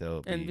other and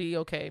still And be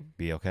okay.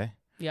 be okay?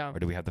 Yeah. Or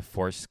do we have to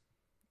force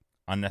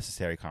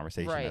unnecessary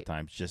conversation Right. at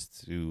times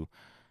just to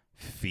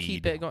feed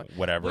Keep it going.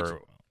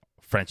 whatever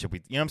friendship we,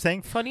 you know what I'm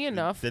saying? Funny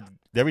enough,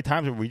 There'll be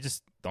times where we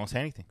just don't say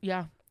anything.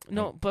 yeah.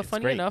 No, And but it's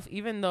funny great. enough,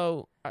 even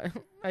though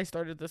I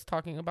started this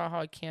talking about how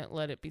I can't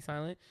let it be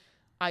silent,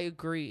 I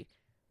agree.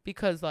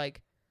 Because,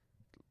 like,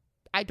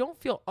 I don't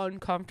feel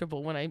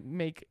uncomfortable when I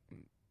make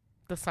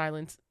the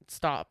silence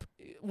stop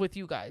with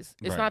you guys.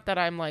 It's Right. not that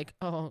I'm like,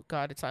 oh,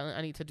 God, it's silent.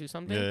 I need to do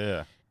something.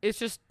 Yeah. It's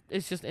just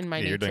in my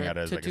Yeah, nature you're doing it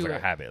as to like, do it's like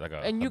it. a habit, like a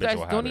And you guys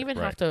habitual don't habit, even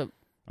right. have to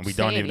And we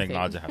say don't even anything.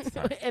 acknowledge it half the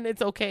time. And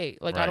it's okay.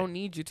 Like, I Right. don't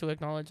need you to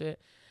acknowledge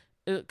it.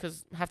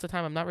 Because half the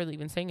time I'm not really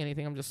even saying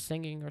anything. I'm just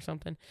singing or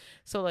something.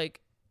 So,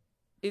 like,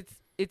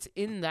 it's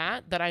in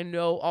that I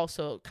know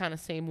also kind of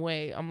same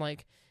way. I'm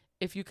like,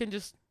 if you can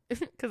just,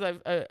 because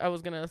I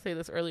was going to say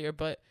this earlier,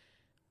 but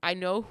I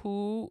know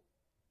who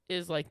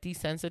is, like,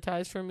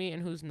 desensitized for me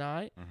and who's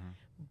not Mhm.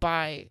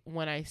 by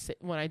when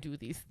I do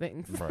these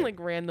things. Right. Like,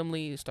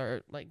 randomly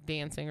start, like,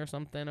 dancing or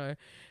something, or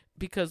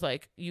because,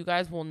 like, you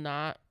guys will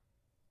not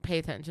pay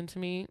attention to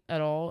me at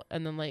all,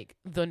 and then like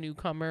the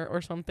newcomer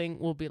or something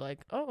will be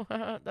like, oh,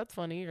 haha, that's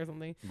funny or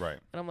something, Right.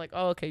 and I'm like,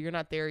 oh, okay, you're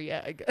not there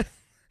yet, I guess.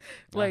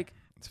 Yeah. Like,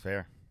 It's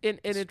fair. and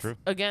It's it's true.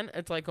 again,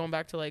 it's like going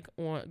back to like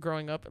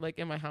growing up, like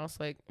in my house,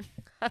 like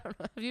I don't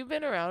know, have you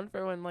been around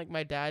for when like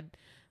my dad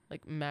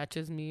like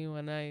matches me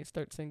when I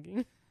start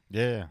singing?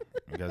 Yeah.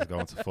 You guys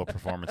go into full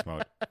performance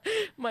mode.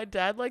 My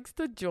dad likes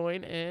to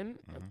join in,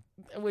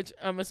 Mhm. which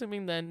I'm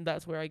assuming then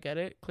that's where I get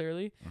it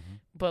clearly. Mhm.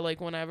 But like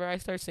whenever I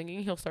start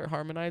singing, he'll start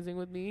harmonizing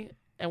with me,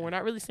 and we're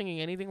not really singing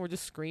anything. We're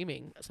just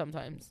screaming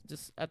sometimes,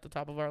 just at the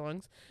top of our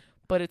lungs.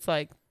 But it's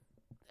like,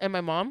 and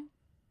my mom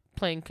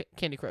playing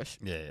Candy Crush.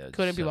 Yeah.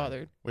 Couldn't be so-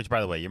 bothered. Which,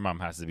 by the way, your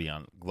mom has to be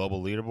on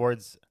global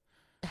leaderboards.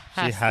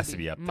 has to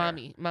be up there.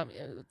 Mommy,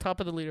 top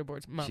of the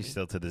leaderboards. Mommy. She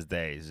still to this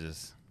day is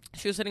just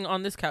She was sitting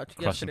on this couch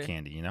crushing yesterday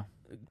candy, you know?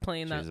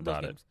 playing She was those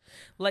about it. games.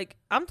 Like,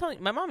 I'm telling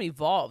you, my mom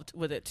evolved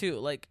with it too.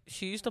 Like,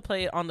 she used to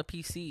play it on the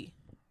PC,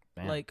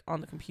 Damn. like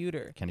on the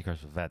computer. Candy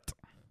Crush with Vet.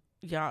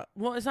 Yeah.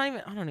 Well, it's not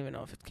even. I don't even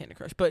know if it's Candy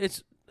Crush, but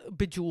it's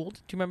Bejeweled.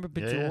 Do you remember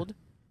Yeah, yeah. Bejeweled?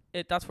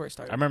 That's where it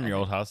started. I remember in your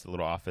think. old house, the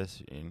little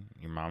office, and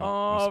your mom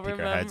Oh, used to stick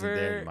her heads in there.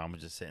 remember. Your mom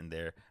was just sitting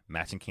there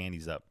matching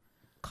candies up.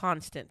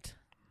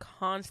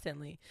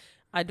 Constantly.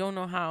 I don't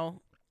know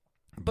how,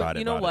 but About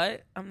you it, know about it.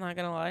 what? I'm not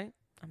gonna lie.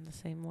 I'm the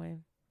same way.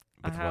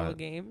 I With have a what?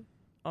 game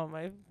on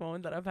my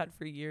phone that I've had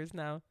for years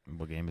now,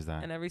 What game is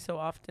that? and every so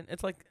often,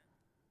 it's like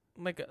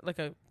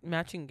a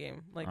matching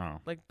game, like Oh.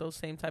 those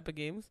same type of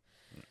games.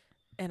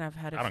 And I've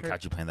had it. I don't for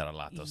catch you playing that a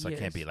lot though, so I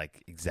can't be years.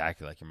 like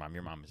exactly like your mom.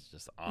 Your mom is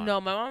just on.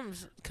 No, my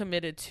mom's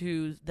committed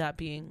to that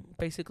being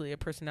basically a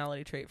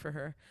personality trait for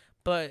her.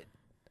 But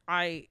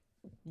I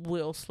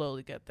will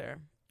slowly get there.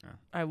 Yeah.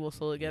 I will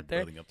slowly You're get there.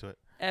 building up to it.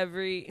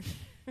 Every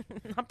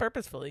not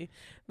purposefully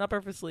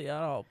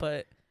at all,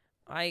 but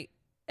I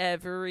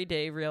every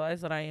day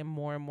realize that I am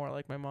more and more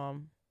like my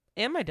mom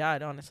and my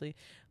dad. Honestly,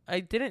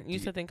 I didn't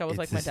used to think I was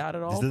like my dad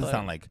at all. This doesn't but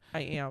sound like I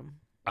am.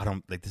 I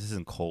don't like. This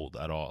isn't cold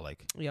at all.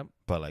 Like, Yep.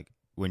 but like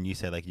when you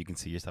say like you can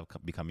see yourself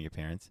becoming your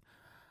parents,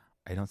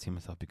 I don't see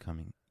myself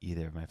becoming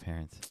either of my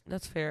parents.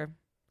 That's fair.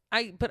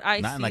 But I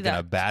Not see in like that. in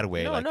a bad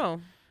way. No, like,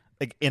 no.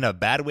 like in a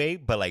bad way,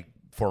 but like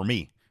for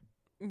me,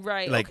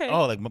 Right. like okay.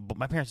 oh, like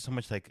my parents are so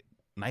much like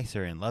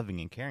nicer and loving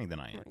and caring than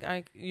I am,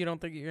 Like, you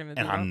don't think you're gonna do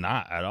and that? I'm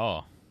not at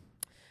all.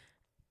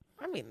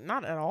 I mean,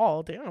 not at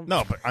all. Damn.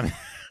 No, but I mean,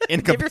 in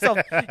give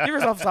compa-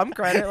 yourself some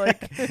credit.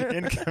 Like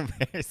in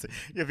comparison,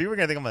 if you were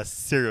gonna think I'm a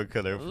serial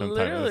killer, from time to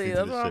literally, listening to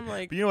that's this what shit. I'm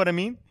like. But you know what I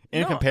mean?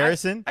 In No,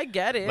 comparison, I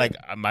get it. like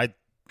my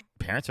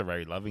parents are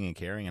very loving and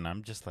caring, and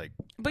I'm just like,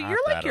 but not you're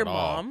like that your at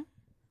all. mom.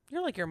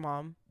 You're like your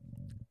mom.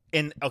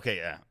 In okay,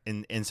 yeah,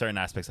 in certain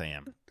aspects, I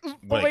am. Oh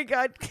my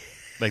god.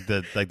 Like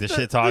the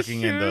shit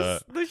talking and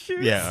the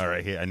shoes. Yeah, all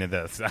right. Here, I knew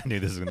this. I knew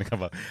this was gonna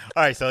come up.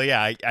 All right, so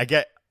yeah, I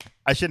get.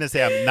 I shouldn't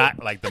say I'm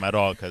not like them at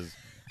all because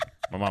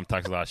my mom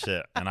talks a lot of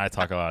shit and I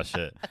talk a lot of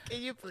shit.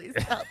 Can you please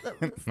tell them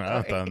the No,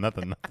 I'm not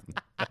telling nothing.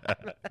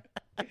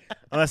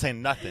 I'm not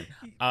saying nothing.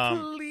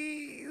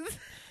 Please.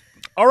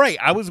 All right,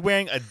 I was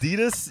wearing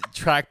Adidas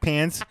track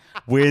pants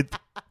with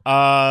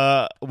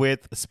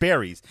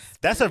Sperry's.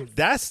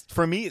 That's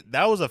for me.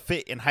 That was a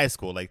fit in high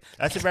school. Like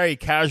that's a very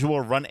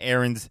casual run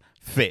errands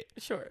fit.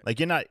 Sure. Like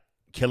you're not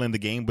killing the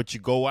game, but you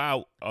go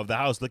out of the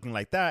house looking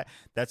like that.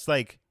 That's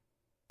like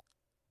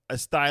a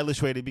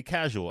stylish way to be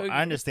casual. Okay.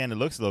 I understand it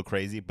looks a little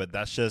crazy, but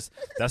that's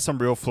some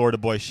real Florida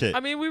boy shit.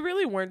 I mean, we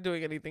really weren't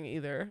doing anything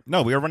either.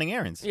 No, we were running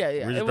errands. Yeah. We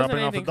were It just wasn't dropping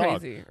off a anything dog.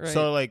 crazy. Right.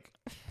 So like,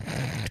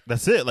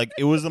 that's it. Like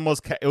it was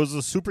it was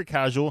a super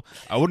casual.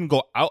 I wouldn't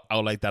go out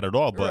like that at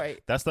all. But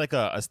Right. that's like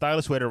a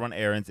stylish way to run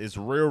errands. It's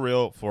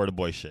real Florida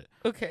boy shit.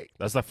 Okay.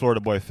 That's like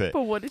Florida boy fit.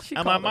 But what did she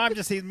And call my mom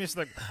just sees me. She's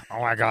like, "Oh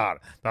my god,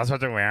 that's what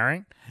they're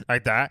wearing?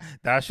 Like that?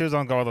 That shoes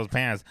don't go with those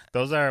pants.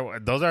 Those are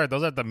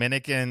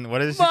Dominican.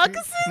 What is it?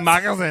 Moccasins?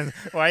 Moccasins.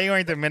 Why are you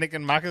wearing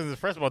Dominican moccasins?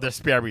 First of all, they're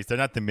Sperry's. They're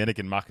not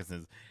Dominican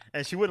moccasins."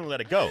 And she wouldn't let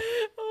it go.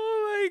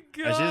 Oh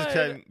my god.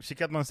 And she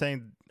kept on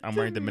saying, "I'm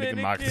wearing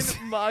Dominican moccasins."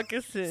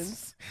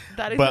 moccasins.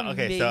 That is But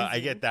amazing. okay, so I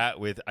get that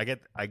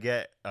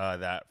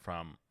that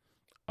from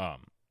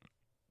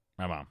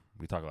my mom.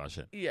 We talk a lot of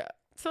shit. Yeah.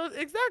 So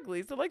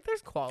exactly. So like,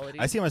 there's quality.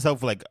 I see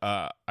myself like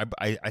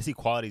I see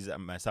qualities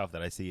in myself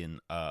that I see in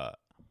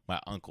my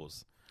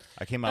uncles.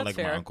 I came out That's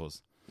like fair. my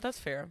uncles. That's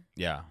fair.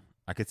 Yeah,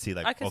 I could see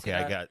like I could see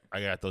I that.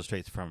 got those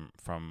traits from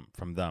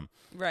them.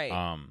 Right.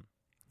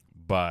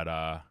 But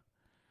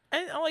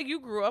and like, you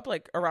grew up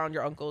like around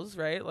your uncles,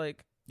 right?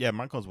 Like, yeah,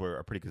 my uncles were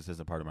a pretty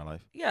consistent part of my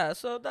life. yeah.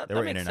 So that They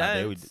were makes in and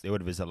out. sense. They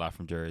would visit a lot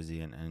from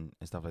Jersey and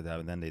stuff like that.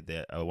 And then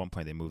they at one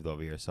point they moved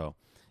over here. So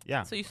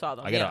yeah, So you saw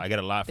them. I get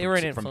a lot They from, were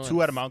an from influence.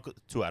 two out of my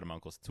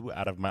uncles. Two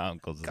out of my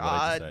uncles. Is what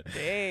I God just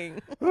said.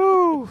 dang.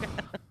 Woo,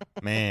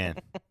 man.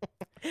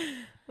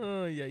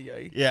 Oh yeah.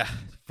 Yeah,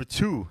 for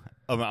two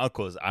of my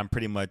uncles, I'm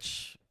pretty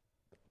much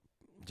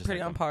just Pretty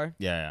like on them. par.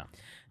 Yeah.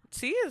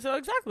 See, so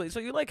exactly. So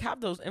you like have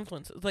those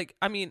influences. Like,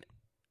 I mean,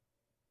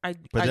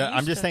 But I'm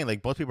used just to- saying,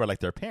 like both people are like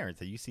their parents.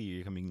 That you see,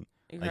 you're coming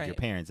like right. your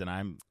parents, and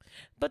I'm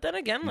But then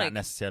again, not like,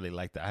 necessarily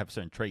like that. I have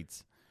certain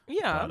traits.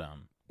 yeah,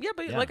 But,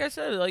 but yeah. like I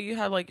said, like you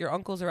have like your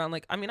uncles around.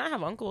 Like, I mean, I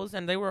have uncles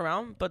and they were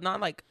around, but not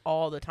like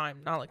all the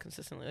time, not like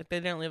consistently. Like, they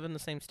didn't live in the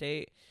same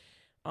state.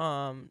 They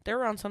were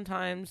around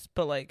sometimes,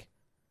 but like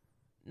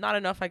not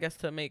enough, I guess,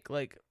 to make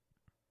like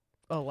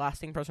a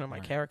lasting person of my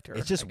Right. character.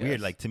 It's just I weird.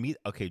 guess. Like to me,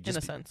 okay, in just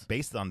a sense.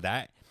 based on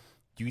that,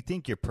 do you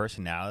think your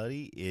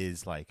personality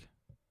is like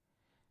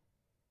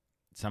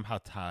somehow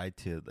tied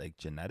to like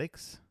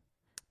genetics?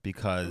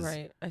 Because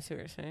Right, I see what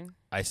you're saying.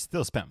 I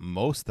still spent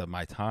most of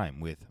my time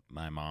with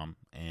my mom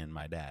and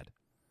my dad,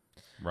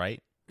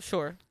 right?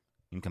 Sure.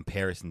 In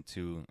comparison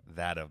to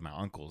that of my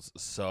uncles.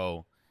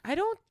 So I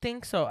don't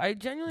think so. I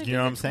genuinely You think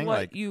know what I'm it's saying? what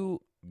Like,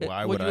 you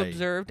why what would you I?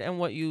 observed and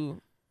what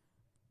you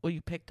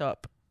picked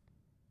up.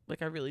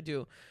 Like, I really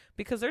do.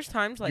 Because there's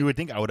times like You would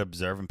think I would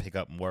observe and pick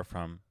up more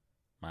from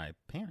my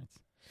parents,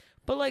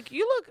 but like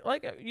you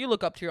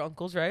look up to your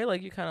uncles, right?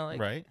 Like, you kind of like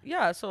right?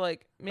 yeah, so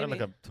like I maybe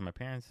look up to my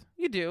parents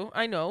you do.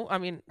 I know. I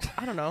mean,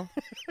 I don't know.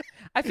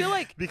 I feel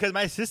like because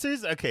my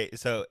sisters. Okay,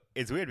 so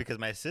it's weird because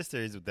my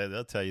sisters,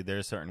 they'll tell you they're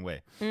a certain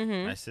way.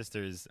 mhm. My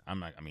sisters, I'm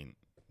not. I mean,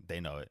 they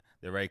know it.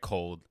 They're very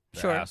cold.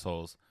 They're Sure.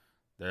 assholes.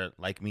 They're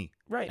like me,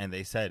 Right. and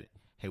they said,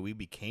 "Hey, we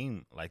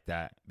became like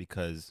that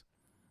because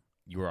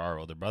you were our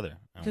older brother.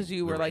 And 'Cause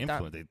you we were like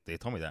that. influenced." They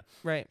told me that.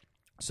 Right.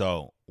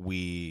 So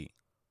me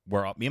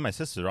and my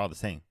sisters are all the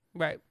same.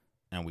 Right.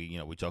 And we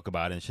joke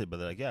about it and shit, but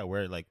they're like, yeah,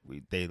 we're like,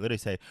 they literally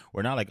say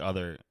we're not like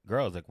other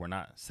girls. Like, we're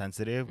not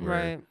sensitive. We're,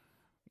 Right.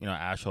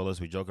 assholes.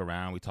 We joke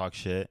around. We talk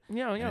shit.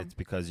 Yeah, And yeah. it's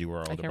because you were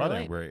our older can brother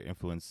relate. and we're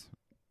influenced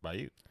by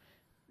you.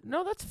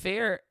 No, that's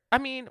fair. I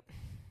mean,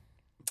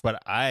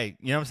 But you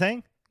know what I'm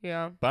saying?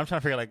 yeah. But I'm trying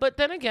to figure like, But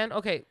then again,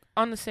 okay,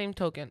 on the same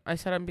token, I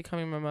said I'm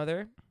becoming my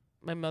mother.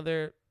 My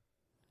mother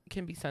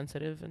can be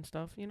sensitive and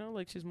stuff,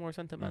 like she's more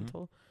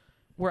sentimental,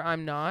 where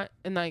I'm not.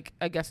 And like,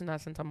 I guess in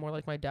that sense, I'm more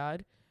like my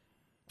dad.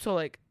 So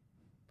like,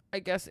 I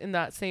guess in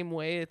that same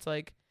way, it's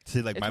like,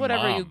 see, like it's my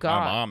whatever mom, you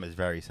got. my mom is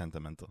very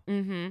sentimental,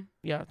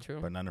 yeah, true.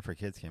 but none of her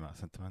kids came out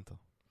sentimental.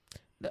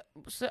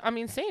 So, I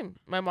mean, same.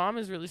 My mom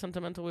is really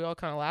sentimental. We all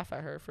kind of laugh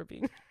at her for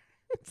being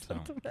So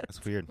sentimental.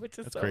 that's weird. Which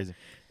is That's so, crazy.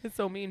 It's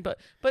so mean. But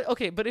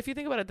okay, but if you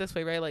think about it this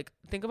way, right? Like,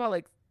 think about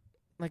like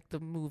the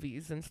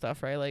movies and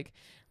stuff, right? Like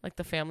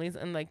the families,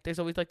 and like there's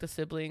always like the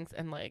siblings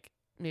and like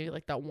maybe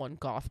like that one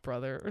goth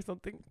brother or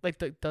something like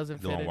that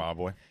doesn't The fit one in. wild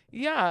boy,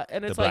 Yeah,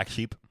 and the it's black like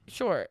sheep.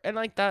 sure, and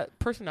like that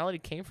personality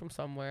came from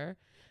somewhere.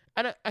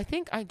 And I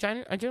think I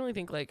generally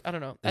think like, I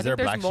don't know. I Is there a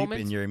think black there's sheep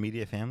moments. in your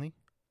immediate family?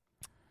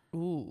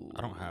 Ooh.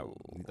 I don't have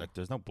like.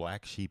 There's no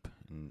black sheep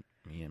in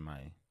me and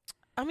my.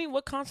 I mean,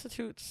 what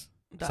constitutes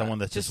that? Someone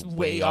that's just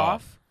way way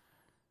off?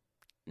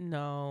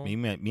 No. Me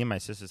and my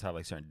sisters have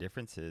like certain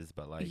differences,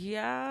 but like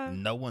Yeah.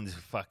 no one's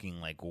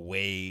fucking like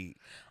way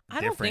I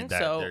don't different think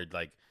that so. they're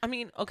like. I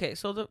mean, okay,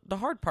 so the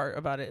hard part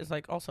about it is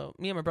like also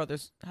me and my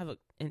brothers have an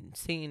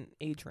insane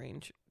age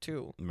range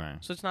too. Right.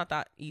 So it's not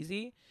that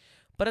easy.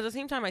 But at the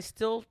same time I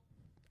still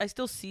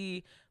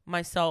see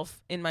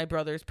myself in my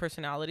brother's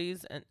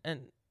personalities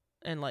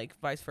and like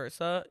vice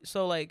versa.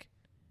 So like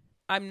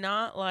I'm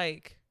not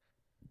like,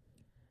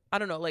 I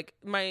don't know, like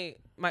my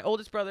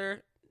oldest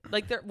brother,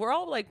 like we're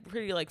all like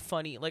pretty like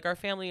funny. Like our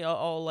family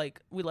all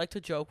like, we like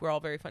to joke. We're all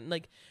very fun.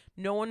 Like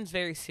no one's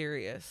very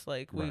serious.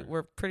 Like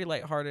we're pretty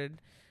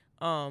lighthearted.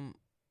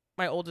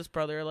 My oldest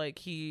brother, like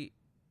he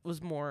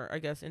was more, I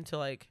guess, into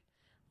like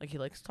he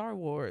likes Star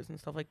Wars and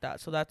stuff like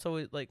that. So that's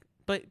always like,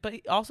 but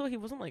also he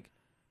wasn't like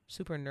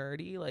super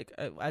nerdy, like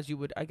as you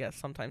would, I guess,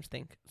 sometimes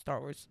think Star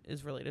Wars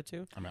is related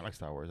to. I mean, I like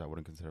Star Wars. I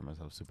wouldn't consider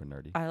myself super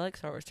nerdy. I like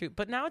Star Wars too,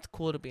 but now it's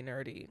cool to be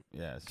nerdy.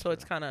 Yeah. So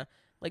it's kind of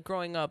like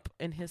growing up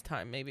in his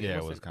time, maybe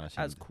it wasn't kind of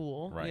as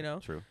cool, right, you know.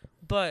 True.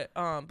 But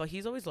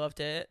he's always loved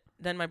it.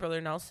 Then my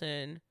brother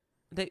Nelson,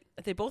 they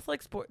both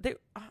like sport. They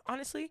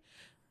honestly,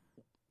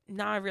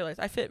 now I realize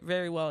I fit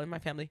very well in my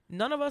family.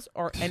 None of us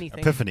are anything.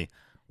 Epiphany.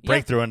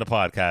 Breakthrough in the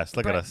podcast.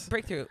 Look at us.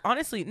 Breakthrough.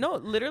 Honestly, no,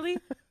 literally,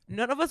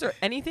 none of us are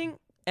anything,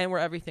 and we're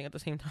everything at the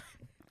same time.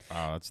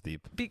 Oh, that's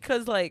deep.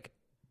 Because like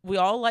we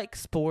all like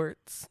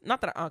sports.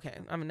 Not that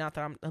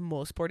I'm the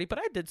most sporty, but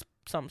I did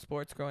some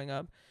sports growing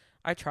up.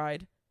 I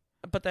tried,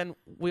 but then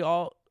we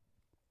all,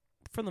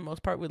 for the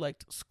most part, we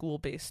liked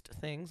school-based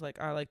things. Like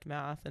I liked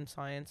math and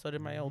science. So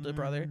did my older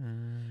brother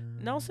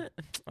Nelson.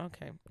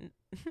 Okay,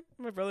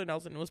 my brother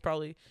Nelson was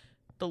probably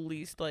the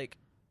least like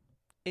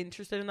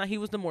interested in that. He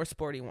was the more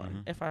sporty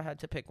one. If I had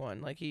to pick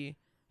one, like he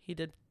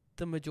did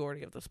the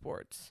majority of the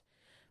sports.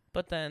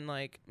 But then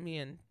like me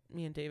and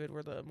David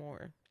were the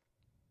more,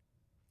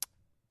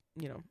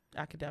 you know,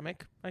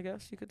 academic, I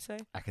guess you could say.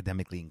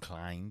 Academically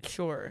inclined.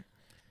 Sure.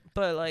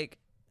 But like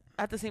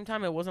at the same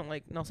time, it wasn't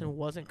like Nelson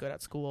wasn't good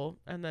at school,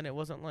 and then it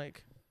wasn't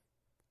like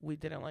we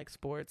didn't like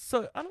sports.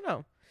 So I don't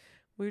know.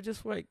 We were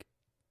just like,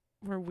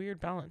 we're a weird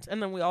balance.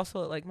 And then we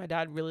also like, my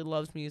dad really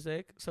loves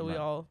music, so we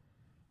all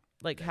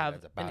like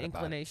have an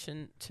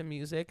inclination to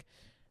music.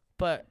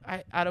 But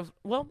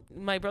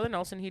my brother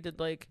Nelson, he did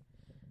like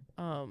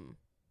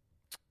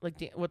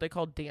what they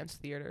call dance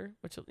theater,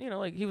 which, you know,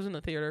 like he was in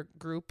the theater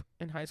group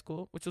in high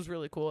school, which was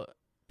really cool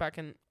back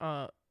in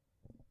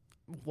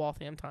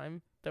Waltham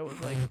time. That was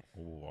like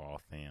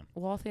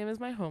Waltham is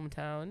my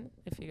hometown,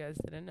 if you guys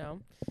didn't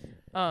know.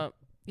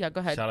 Yeah,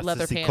 go ahead. Shout out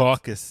Leather to pants.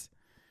 Caucus,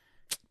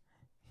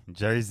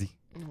 Jersey.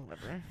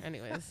 Whatever.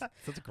 Anyways,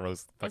 Such a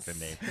gross fucking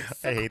name.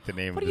 I hate the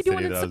name. What of are the you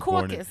doing city in that I was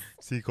born in.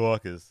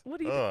 Secaucus? Secaucus. What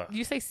do you do?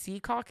 You say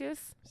Secaucus?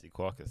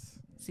 Secaucus.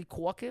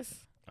 Secaucus?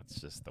 That's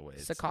just the way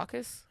it's.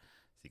 Secaucus?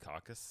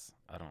 Secaucus?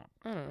 I don't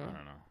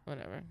know.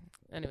 Whatever.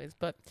 Anyways,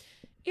 but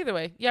either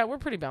way, yeah, we're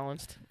pretty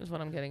balanced is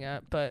what I'm getting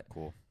at. But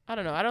cool. I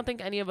don't know. I don't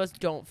think any of us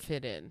don't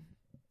fit in.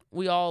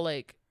 We all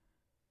like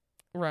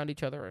around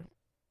each other.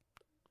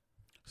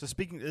 So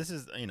this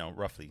is, you know,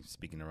 roughly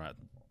speaking around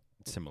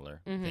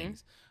similar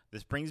things.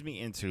 This brings me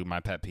into my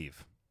pet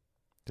peeve.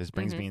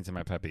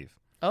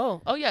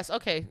 Oh yes.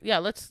 Okay. Yeah.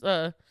 Let's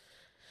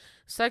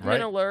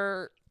segment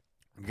alert.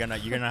 You're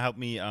gonna help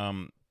me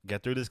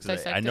get through this, because I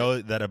Dissect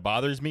know that it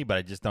bothers me, but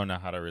I just don't know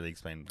how to really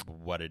explain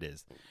what it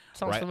is.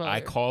 Sounds familiar.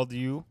 I called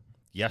you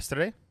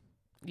yesterday.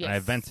 Yes. And I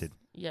vented.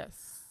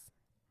 Yes.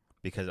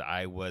 Because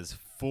I was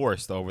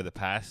forced over the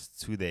past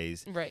 2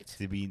 days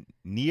to be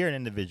near an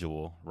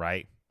individual,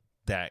 right,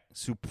 that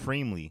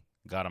supremely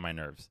got on my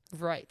nerves.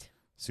 Right.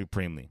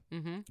 Supremely.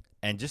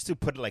 And just to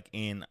put it like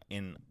in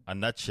a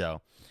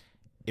nutshell,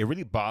 it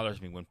really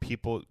bothers me when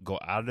people go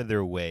out of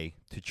their way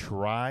to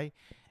try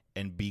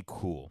and be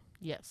cool.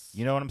 Yes.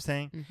 You know what I'm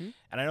saying?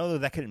 And I know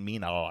that could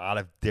mean a lot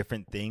of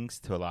different things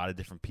to a lot of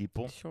different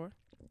people. Sure.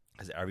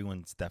 Because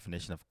everyone's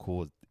definition of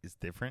cool is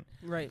different.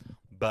 Right.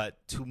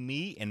 But to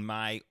me, in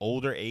my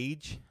older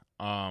age,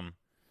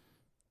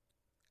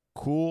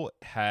 cool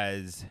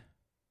has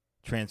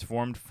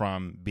transformed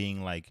from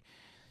being like,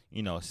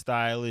 you know,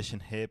 stylish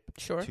and hip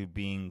to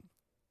being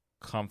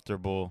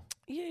comfortable.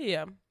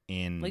 Yeah.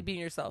 In like being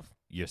yourself.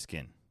 Your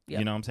skin. Yep.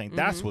 You know what I'm saying?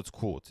 That's what's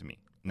cool to me.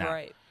 Now,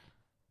 right.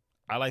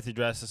 I like to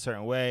dress a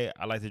certain way.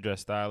 I like to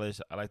dress stylish.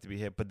 I like to be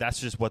hip. But that's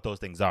just what those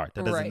things are.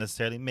 That doesn't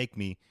necessarily make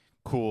me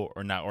cool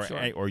or not,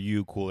 or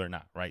you cool or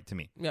not, right? To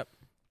me. Yep.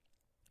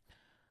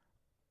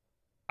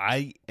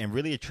 I am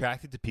really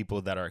attracted to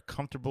people that are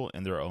comfortable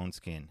in their own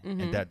skin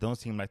and that don't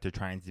seem like they're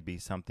trying to be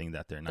something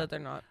that they're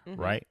not.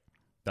 Right?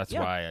 That's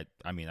why,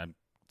 I'm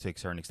to a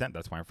certain extent,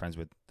 that's why I'm friends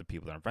with the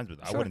people that I'm friends with.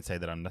 I wouldn't say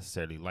that I'm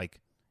necessarily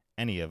like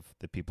any of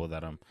the people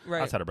that I'm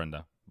outside of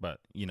Brenda, but,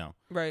 you know.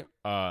 Right.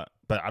 But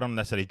I don't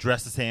necessarily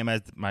dress the same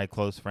as my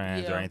close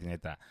friends or anything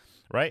like that.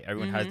 Right?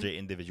 Everyone has their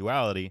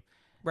individuality.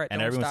 Right.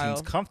 And everyone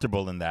seems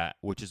comfortable in that,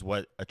 which is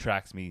what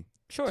attracts me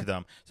to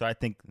them. So I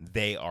think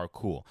they are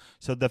cool.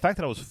 So the fact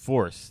that I was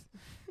forced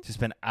to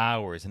spend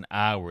hours and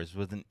hours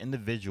with an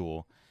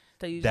individual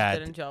that you just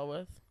didn't gel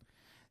with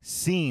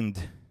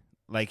seemed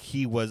like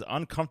he was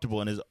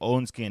uncomfortable in his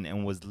own skin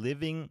and was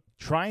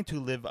trying to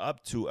live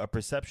up to a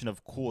perception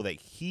of cool that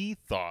he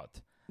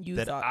thought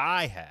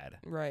I had.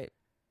 Right.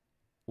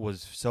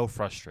 Was so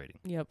frustrating.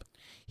 Yep.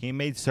 He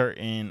made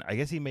certain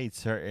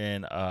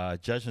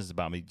judgments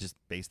about me just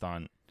based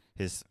on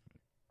his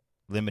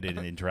limited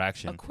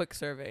interaction. A quick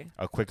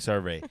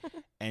survey.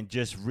 And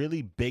just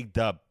really bigged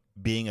up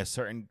being a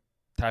certain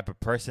type of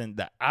person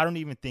that I don't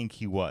even think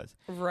he was.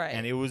 Right.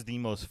 And it was the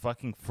most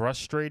fucking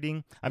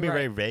frustrating. I mean,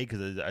 very vague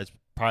because it's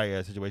probably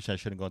a situation I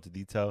shouldn't go into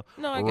detail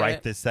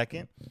this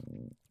second.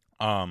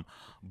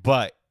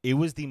 But it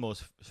was the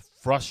most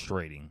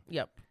frustrating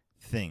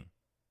thing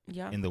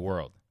in the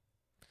world.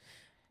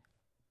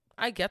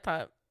 I get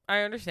that.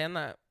 I understand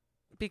that.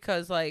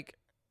 Because, like,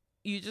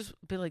 you just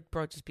be like,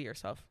 bro, just be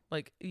yourself.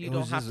 Like, you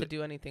don't have to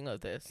do anything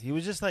like this. He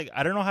was just like,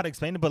 I don't know how to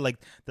explain it, but, like,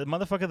 the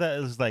motherfucker that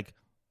is, like,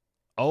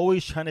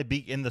 always trying to be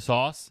in the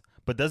sauce,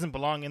 but doesn't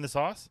belong in the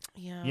sauce.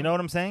 Yeah. You know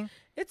what I'm saying?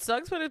 It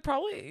sucks, but he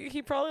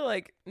probably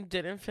like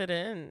didn't fit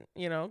in,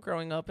 you know,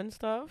 growing up and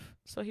stuff.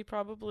 So he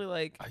probably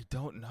like, I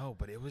don't know,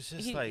 but it was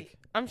just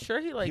I'm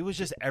sure he was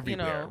just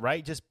everywhere,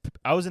 right? Just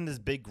I was in this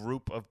big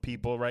group of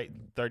people, right?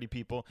 30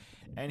 people,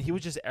 and he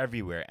was just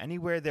everywhere.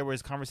 Anywhere there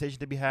was conversation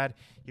to be had,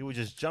 he would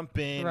just jump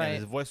in and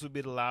his voice would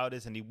be the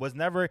loudest, and he was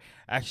never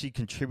actually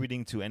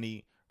contributing to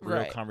any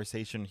real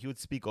conversation. He would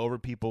speak over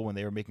people when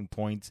they were making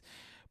points,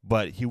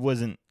 but he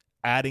wasn't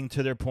adding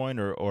to their point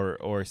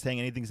or saying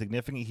anything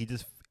significant.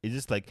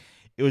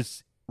 It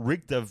was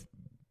reeked of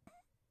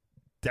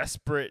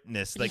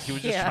desperateness. Like he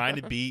was just trying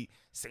to be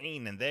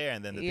sane and there,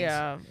 and then he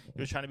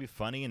was trying to be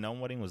funny and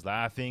nobody was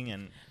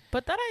laughing.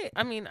 But that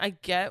I mean I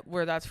get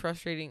where that's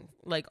frustrating.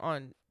 Like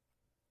on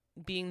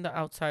being the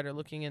outsider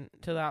looking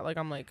into that. Like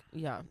I'm like,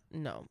 yeah,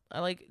 no, I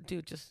like,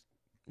 dude, just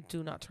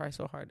do not try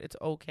so hard. It's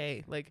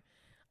okay. Like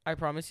I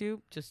promise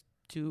you, just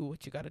do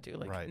what you got to do.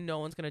 Like no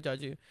one's gonna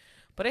judge you.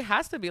 But it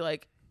has to be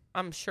like,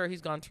 I'm sure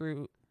he's gone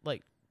through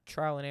like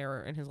trial and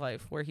error in his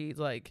life where he's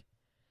like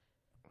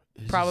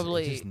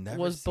probably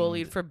was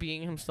bullied for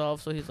being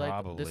himself. So he's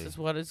like, this is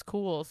what is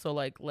cool. So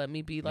like, let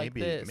me be like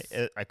this.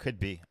 I could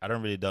be. I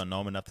don't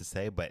know him enough to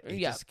say, but it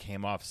just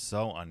came off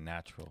so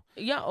unnatural.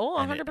 Yeah. Oh,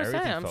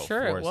 100%. I'm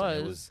sure it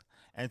was.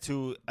 And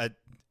to a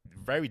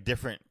very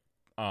different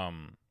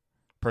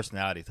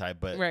personality type.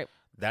 But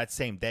that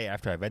same day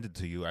after I vented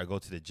to you, I go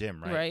to the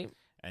gym, right? Right.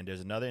 And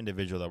there's another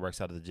individual that works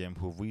out of the gym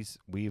who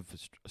we've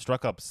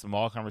struck up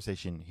small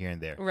conversation here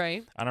and there.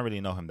 Right. I don't really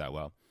know him that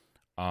well.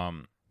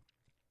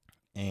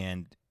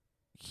 And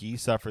he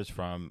suffers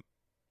from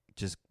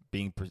just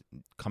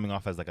coming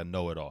off as like a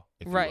know-it-all,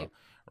 if you will.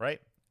 Right.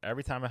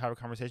 Every time I have a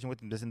conversation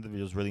with him, this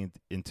individual's really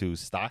into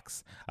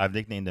stocks. I've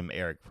nicknamed him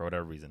Eric for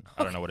whatever reason.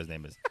 I don't know what his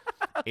name is.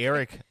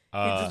 Eric. He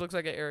just looks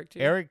like an Eric too.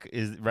 Eric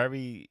is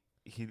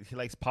he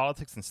likes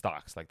politics and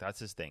stocks. Like that's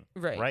his thing.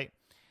 Right.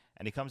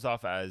 And he comes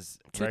off as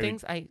two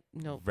things I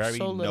know very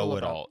so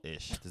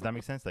know-it-all-ish. Does that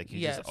make sense? Like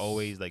he's just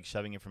always like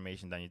shoving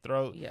information down your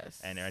throat.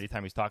 Yes. And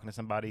anytime he's talking to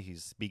somebody,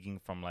 he's speaking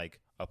from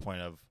like a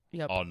point of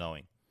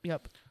all-knowing.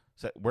 Yep.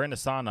 So we're in the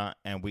sauna,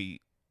 and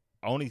we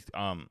only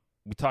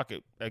we talk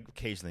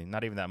occasionally,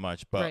 not even that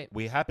much, but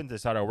we happen to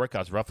start our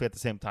workouts roughly at the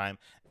same time,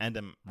 end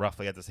them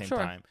roughly at the same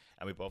time,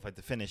 and we both like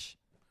to finish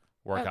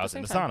workouts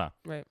in the sauna.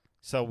 Right.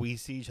 So we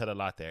see each other a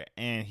lot there,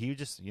 and he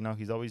just,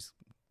 he's always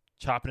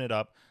chopping it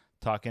up,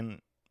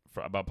 talking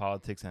about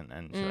politics and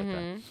shit like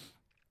that.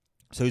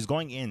 So he's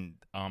going in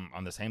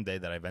on the same day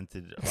that I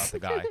vented about the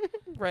guy.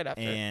 Right after.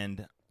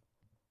 And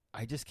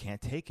I just can't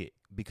take it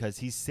because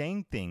he's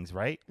saying things,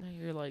 right?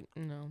 You're like,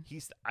 no.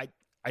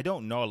 I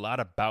don't know a lot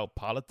about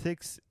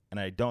politics and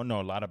I don't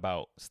know a lot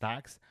about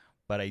stocks,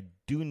 but I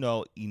do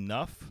know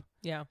enough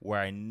where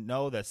I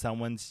know that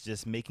someone's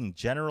just making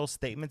general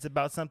statements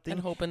about something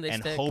and hoping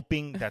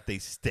that they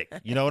stick.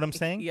 You know what I'm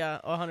saying? Yeah,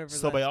 100%.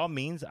 So by all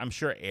means, I'm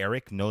sure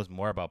Eric knows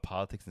more about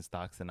politics and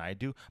stocks than I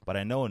do, but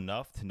I know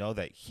enough to know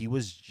that he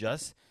was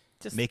just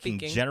making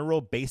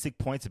general basic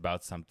points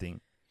about something.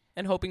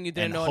 And hoping you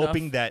didn't know enough. And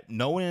hoping that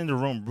no one in the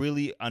room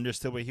really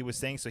understood what he was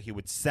saying so he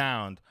would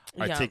sound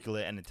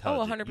articulate and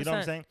intelligent. Oh, 100%. You know what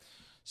I'm saying?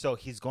 So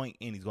he's going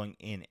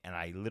in, and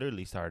I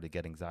literally started to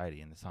get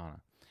anxiety in the sauna.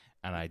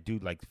 And I do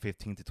like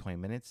 15 to 20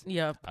 minutes.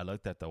 Yep. I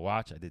looked at the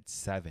watch. I did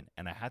 7,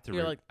 and I had to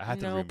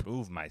to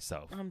remove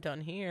myself. I'm done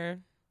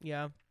here.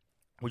 Yeah.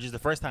 Which is the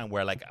first time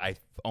where like I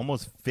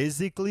almost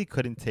physically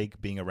couldn't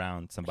take being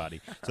around somebody.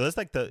 So that's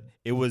like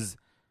is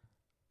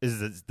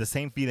the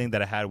same feeling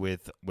that I had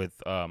with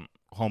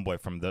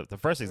Homeboy from the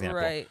first example.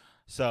 Right.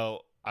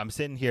 So I'm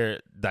sitting here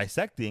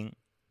dissecting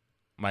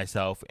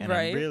myself, and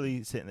I'm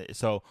really sitting there.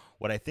 So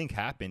what I think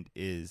happened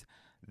is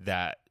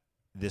that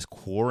this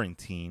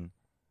quarantine.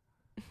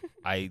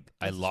 I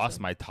lost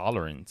my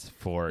tolerance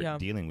for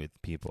dealing with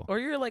people. Or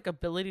your like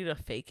ability to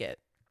fake it.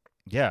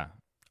 Yeah.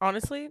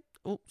 Honestly,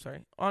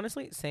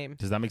 same.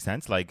 Does that make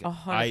sense? Like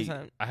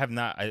 100%. I have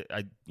not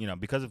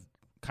because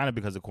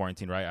of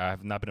quarantine, right? I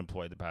have not been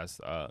employed the past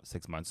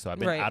 6 months. So I've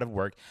been out of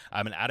work.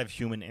 I've been out of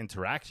human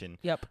interaction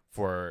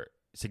for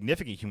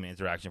significant human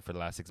interaction for the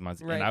last 6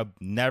 months. And I've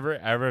never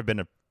ever been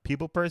a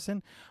people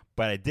person,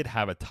 but I did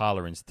have a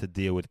tolerance to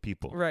deal with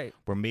people. Right.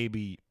 Where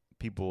maybe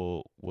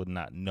people would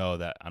not know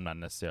that I'm not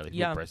necessarily a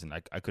people person.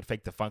 I could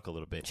fake the funk a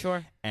little bit.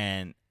 Sure.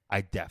 And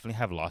I definitely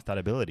have lost that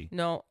ability.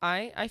 No,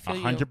 I feel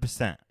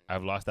 100%.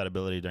 I've lost that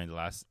ability during the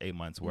last 8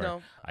 months where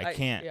I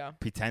can't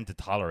pretend to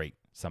tolerate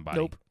somebody.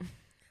 Nope.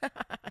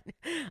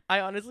 I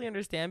honestly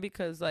understand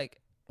because,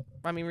 like,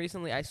 I mean,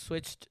 recently I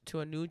switched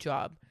to a new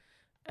job,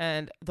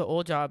 and the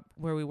old job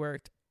where we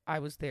worked, I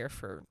was there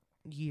for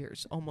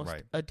years, almost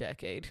a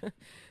decade.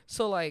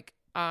 So, like,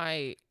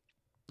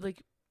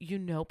 you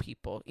know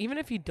people. Even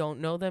if you don't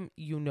know them,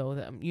 you know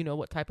them. You know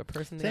what type of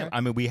person they are.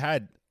 I mean,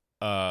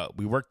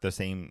 we worked the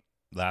same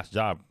last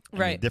job. I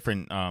mean,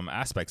 different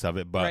aspects of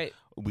it, but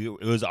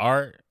it was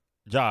our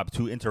job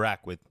to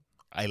interact with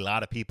a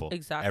lot of people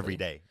every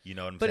day. You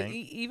know what I'm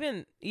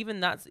saying? Even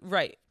that's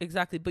right.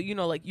 Exactly. But you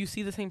know, like, you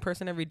see the same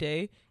person every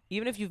day,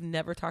 even if you've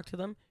never talked to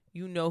them,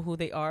 you know who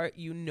they are.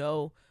 You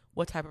know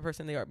what type of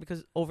person they are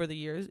because over the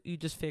years, you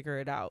just figure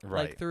it out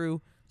like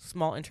through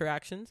small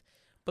interactions.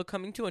 But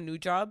coming to a new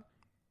job,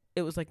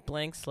 it was like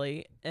blank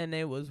slate, and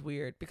it was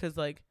weird because,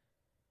 like,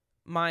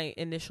 my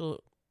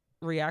initial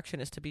reaction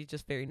is to be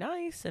just very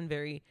nice and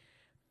very,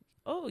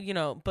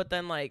 but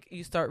then, like,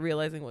 you start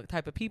realizing what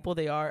type of people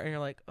they are, and you're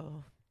like,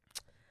 oh,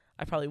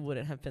 I probably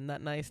wouldn't have been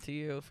that nice to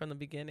you from the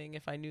beginning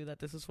if I knew that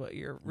this is what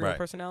your real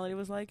personality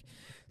was like.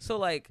 So,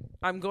 like,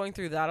 I'm going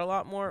through that a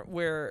lot more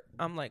where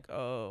I'm like,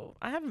 oh,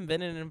 I haven't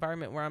been in an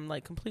environment where I'm,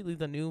 like, completely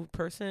the new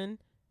person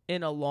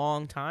in a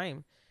long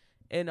time.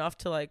 Enough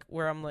to, like,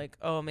 where I'm like,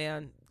 oh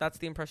man, that's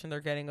the impression they're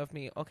getting of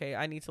me. Okay,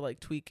 I need to, like,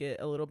 tweak it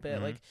a little bit.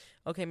 Mm-hmm. Like,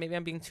 okay, maybe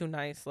I'm being too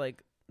nice.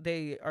 Like,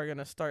 they are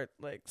gonna start,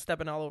 like,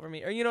 stepping all over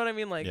me, or you know what I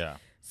mean? Like,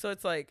 so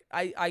it's like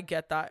I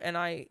get that, and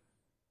I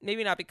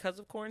maybe not because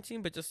of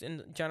quarantine, but just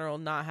in general,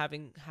 not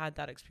having had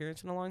that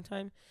experience in a long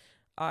time.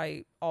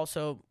 I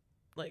also,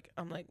 like,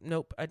 I'm like,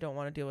 nope, I don't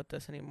want to deal with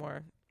this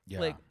anymore. Yeah.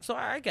 Like, so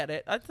I get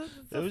it. It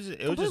was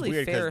just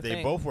weird because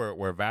they both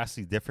were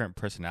vastly different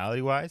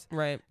personality wise.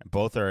 Right.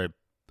 Both are.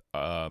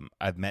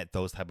 I've met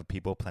those type of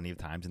people plenty of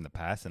times in the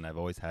past, and I've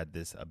always had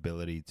this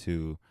ability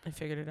to I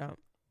figured it out,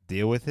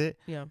 deal with it.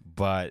 Yeah.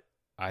 But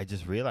I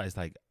just realized,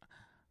 like,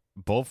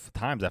 both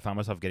times I found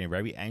myself getting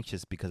very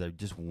anxious because I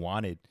just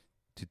wanted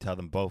to tell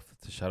them both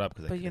to shut up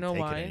because I couldn't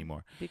take it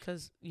anymore.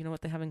 Because you know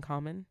what they have in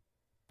common?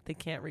 They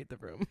can't read the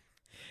room.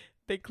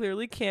 They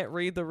clearly can't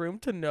read the room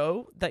to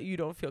know that you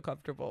don't feel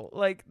comfortable.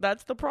 Like,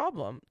 that's the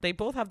problem. They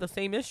both have the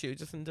same issue,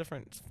 just in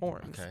different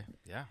forms. Okay.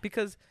 Yeah.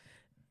 Because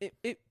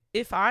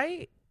if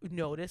I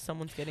notice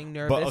someone's getting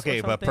nervous,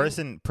 but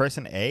person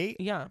A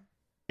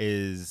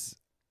is,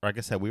 like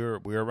I said, we were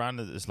around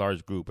this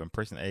large group, and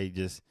person A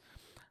just,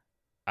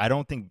 I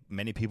don't think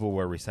many people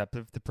were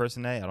receptive to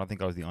person A. I don't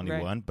think I was the only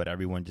one, but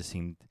everyone just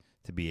seemed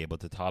to be able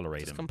to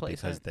tolerate him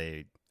because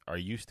they are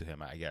used to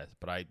him, I guess.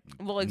 But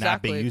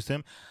not being used to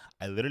him,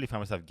 I literally found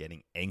myself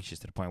getting anxious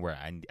to the point where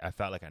I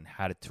felt like I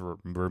had to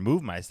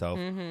remove myself,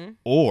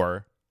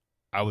 or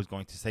I was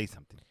going to say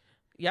something.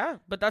 Yeah,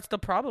 but that's the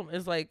problem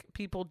is, like,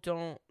 people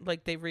don't,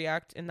 like, they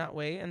react in that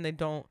way and they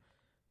don't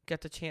get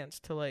the chance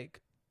to,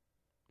 like,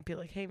 be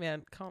like, hey,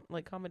 man,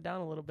 calm it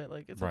down a little bit.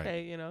 Like, it's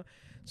okay, you know?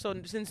 So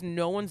since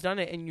no one's done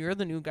it and you're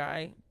the new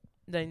guy,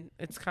 then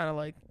it's kind of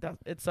like, that.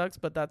 It sucks,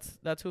 but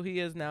that's who he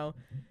is now.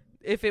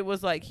 If it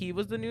was, like, he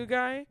was the new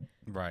guy,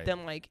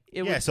 then, like,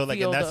 it would so, like,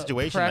 in that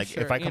situation, pressure,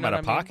 like, if I come out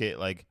of pocket,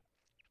 like,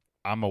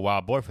 I'm a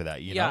wild boy for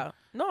that, you know? Yeah.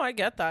 No, I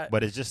get that.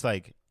 But it's just,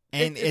 like,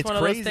 and it's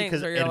crazy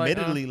because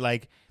admittedly,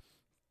 like,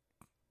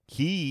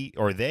 he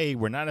or they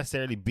were not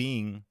necessarily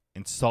being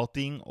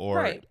insulting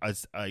or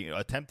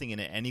attempting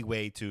in any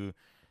way to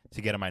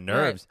get on my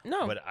nerves. Right.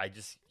 No, but I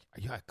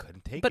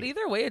couldn't take it. But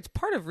either way, it's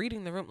part of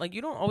reading the room. Like,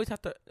 you don't always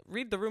have to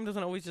read the room.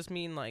 Doesn't always just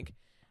mean, like,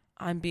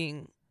 I'm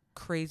being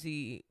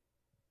crazy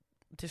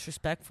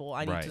disrespectful.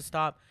 I need to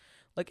stop.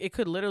 Like, it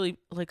could literally,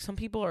 like, some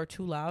people are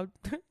too loud.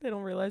 They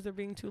don't realize they're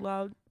being too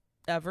loud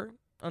ever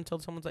until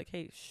someone's like,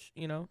 hey, shh,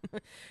 you know?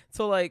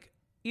 So, like,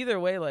 either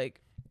way,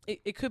 like,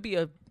 it could be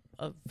a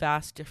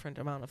vast different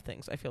amount of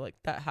things I feel like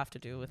that have to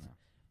do with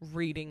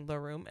reading the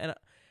room, and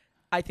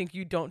I think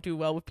you don't do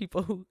well with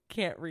people who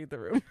can't read the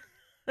room.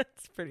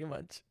 That's pretty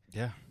much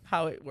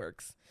how it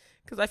works,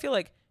 because I feel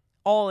like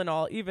all in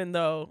all, even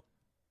though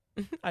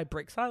I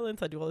break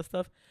silence, I do all this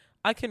stuff,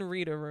 I can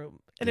read a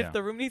room, and if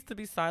the room needs to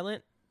be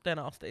silent, then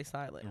I'll stay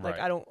silent. Like,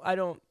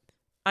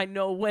 I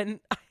know when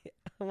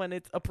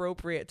it's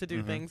appropriate to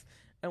do things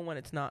and when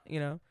it's not,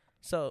 you know.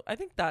 So I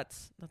think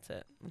that's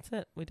it. That's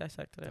it. We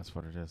dissected it. That's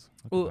what it is.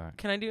 Ooh,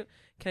 can I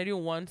do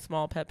one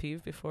small pet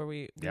peeve before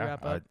we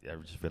wrap up? I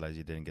just realized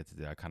you didn't get to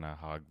do that. I kind of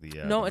hogged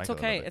the no, it's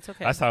okay. It's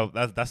okay. That's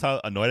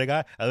how annoyed I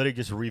got. I literally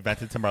just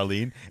revented to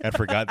Marlene and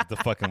forgot that the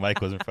fucking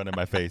mic was in front of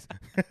my face.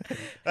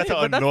 That's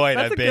how annoyed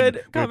I've been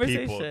with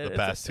people the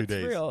past 2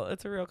 days.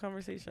 It's a real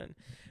conversation.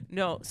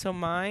 No, so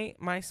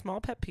my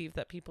small pet peeve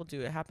that people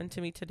do, it happened to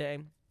me today.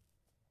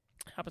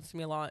 It happens to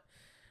me a lot.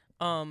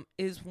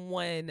 Is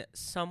when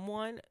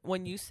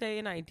you say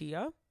an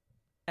idea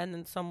and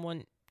then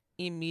someone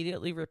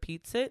immediately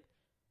repeats it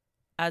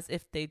as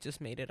if they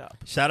just made it up.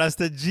 Shout outs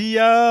to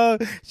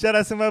Gio. Shout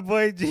outs to my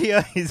boy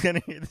Gio. He's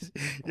gonna hear this.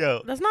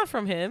 Yo, That's not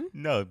from him.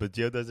 no, but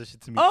Gio does this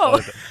shit to me. Oh. all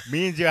the time.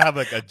 Me and Gio have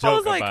like a I was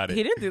joke like, about it.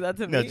 he didn't do that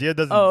to No, me. Gio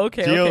doesn't. Oh,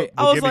 okay, Gio okay.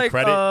 I will was give me like,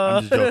 credit.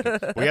 I'm just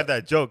joking. We have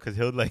that joke because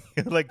he'll like,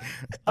 I'm like,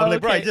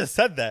 bro, I Okay. just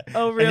said that.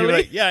 Oh, And he'll be really?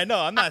 like, yeah, I know.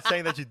 I'm not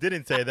saying that you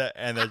didn't say that,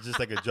 and that's just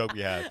like a joke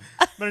we have.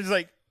 But I'm just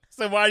like,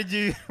 so why did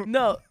you?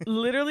 No,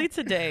 literally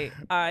today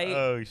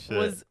Oh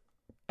shit.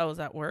 I was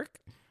at work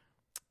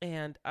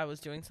and I was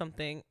doing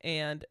something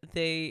and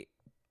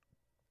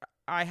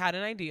I had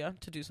an idea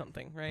to do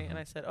something, right? And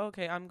I said,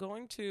 okay, I'm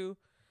going to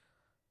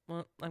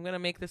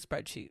make this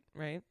spreadsheet,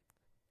 right?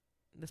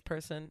 This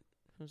person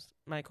who's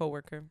my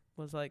coworker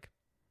was like,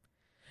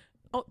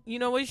 oh, you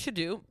know what you should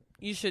do?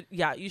 You should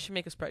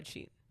make a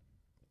spreadsheet.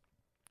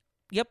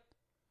 Yep.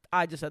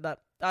 I just said that.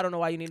 I don't know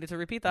why you needed to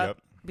repeat that Yep.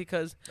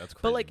 because, That's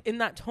crazy. but like in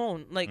that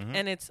tone, like, Mhm.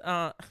 and it's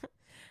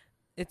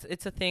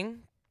it's a thing,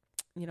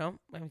 you know,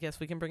 I guess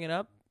we can bring it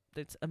up.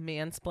 It's a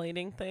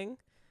mansplaining thing.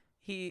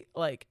 He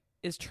like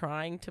is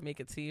trying to make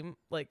it seem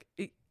like,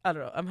 I don't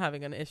know. I'm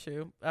having an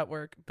issue at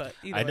work, but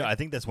either I know. way. I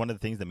think that's one of the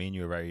things that me and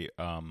you are very.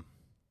 How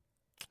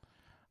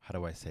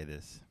do I say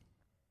this?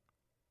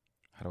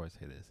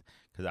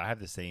 Because I have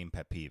the same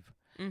pet peeve,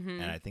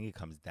 Mm-hmm. and I think it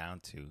comes down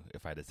to,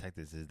 if I detect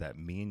this, is that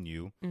me and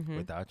you, Mm-hmm.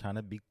 without trying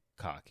to be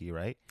cocky,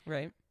 right?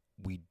 Right.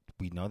 We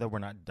know that we're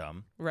not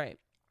dumb. Right.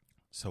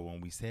 So when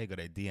we say a good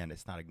idea and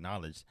it's not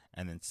acknowledged,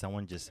 and then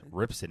someone just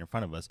rips it in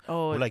front of us,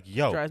 Oh, we're it like,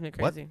 "Yo, drives me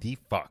what crazy. the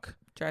fuck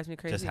Drives me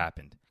crazy. just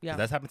happened?" 'Cause Yeah.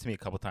 that's happened to me a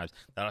couple times.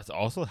 That's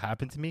also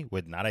happened to me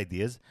with not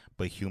ideas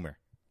but humor.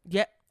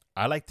 Yeah.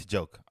 I like to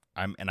joke.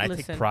 I take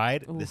Listen.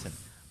 pride. Oof. Listen,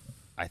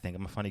 I think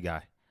I'm a funny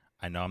guy.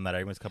 I know I'm not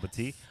everyone's cup of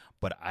tea,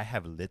 but I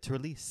have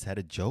literally said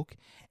a joke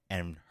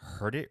and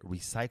heard it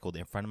recycled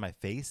in front of my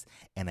face,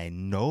 and I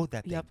know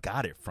that they Yep.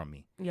 got it from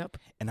me. Yep.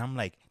 And I'm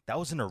like, that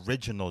was an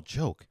original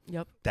joke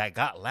Yep. that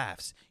got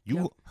laughs.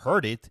 You Yep.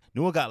 heard it,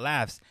 knew it got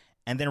laughs,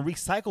 and then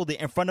recycled it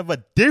in front of a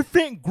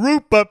different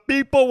group of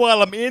people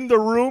while I'm in the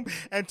room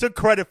and took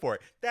credit for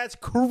it. That's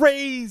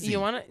crazy. You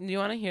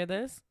wanna hear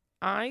this?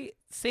 Around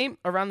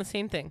the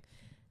same thing.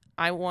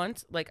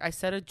 I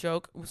said a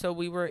joke. So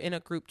we were in a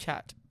group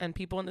chat, and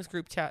people in this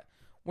group chat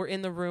were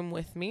in the room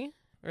with me,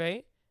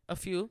 right? A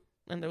few,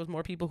 and there was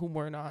more people who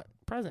were not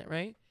present,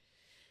 right?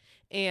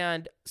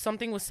 And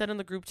something was said in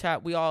the group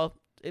chat. We all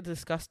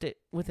discussed it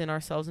within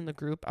ourselves in the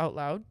group out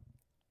loud,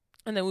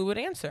 and then we would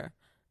answer.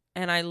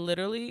 And I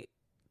literally,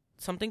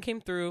 something came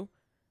through.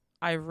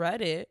 I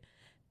read it,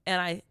 and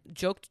I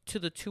joked to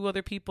the two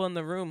other people in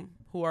the room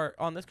who are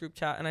on this group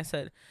chat, and I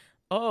said,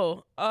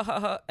 "Oh,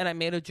 and I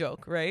made a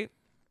joke, right?"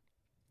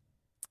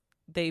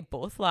 They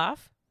both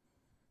laugh.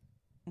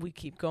 We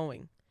keep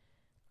going.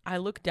 I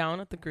look down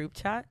at the group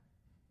chat,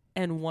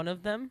 and one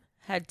of them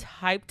had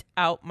typed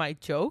out my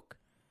joke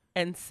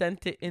and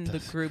sent it in the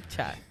group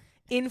chat.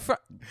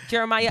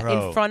 Jeremiah,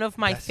 Bro, in front of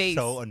my that's face.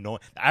 so annoying.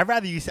 I'd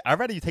rather you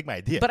take my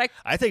idea. But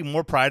I take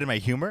more pride in my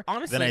humor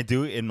Honestly. than I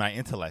do in my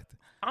intellect.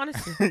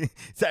 Honestly,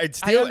 So it's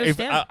still, if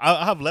understand.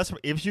 I'll have less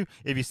issue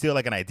if you steal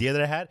like an idea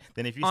that I had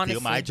than if you steal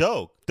my Honestly.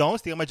 joke. Don't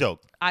steal my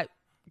joke.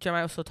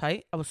 Jeremiah was so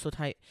tight. I was so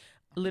tight.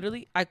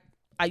 Literally, you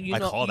I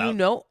know, called you out.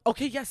 know.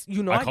 Okay, yes,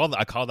 you know. I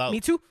called out. Me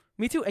too.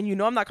 And you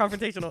know I'm not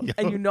confrontational. Yo.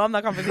 And you know I'm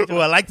not confrontational. Oh,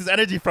 I like this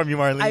energy from you,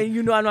 Marlene.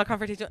 You know I'm not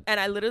confrontational. And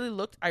I literally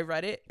looked. I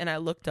read it and I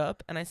looked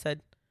up and I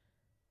said,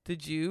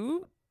 "Did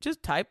you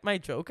just type my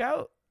joke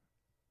out?"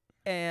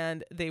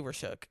 And they were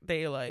shook.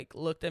 They like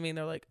looked at me and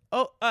they're like,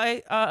 "Oh,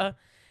 I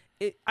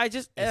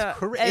just." It's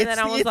crazy. And then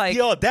I was like,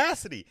 the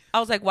audacity. I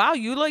was like, "Wow,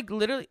 you like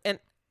literally." And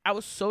I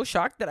was so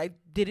shocked that I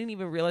didn't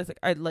even realize.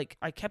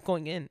 I kept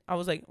going in. I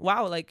was like,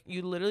 "Wow, like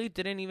you literally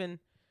didn't even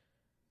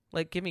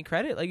like give me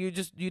credit. Like you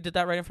did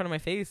that right in front of my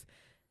face."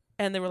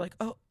 And they were like,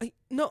 "Oh,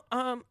 no,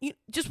 you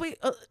just wait.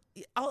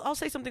 I'll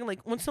say something like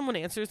when someone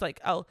answers,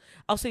 like I'll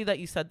say that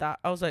you said that."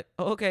 I was like,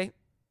 "Oh, okay."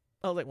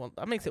 I was like, "Well,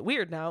 that makes it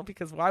weird now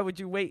because why would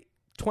you wait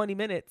 20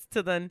 minutes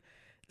to then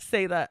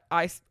say that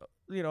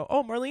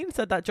oh, Marlene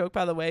said that joke,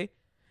 by the way."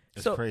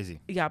 It's So crazy.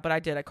 yeah, but I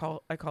did. I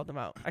called them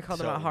out. I called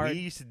them out hard. We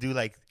used to do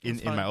like in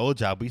was fun. my old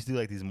job, we used to do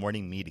like these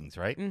morning meetings,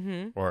 right?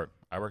 Mm-hmm. Or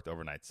I worked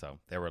overnight, so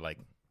they were like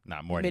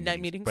not morning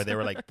Midnight meetings. but they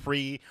were like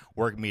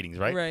pre-work meetings,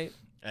 right? Right.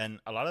 And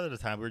a lot of the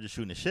time we were just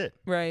shooting the shit.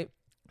 Right.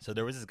 So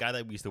there was this guy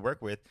that we used to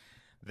work with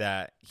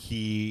that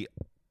he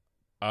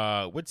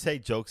would say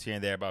jokes here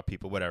and there about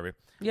people, whatever.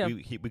 Yeah.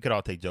 We could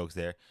all take jokes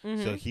there.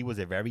 Mhm. So he was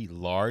a very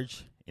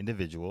large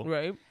individual,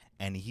 Right.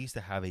 and he used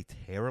to have a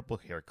terrible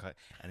haircut,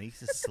 and he used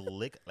to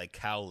slick like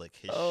cowlick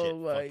his Oh shit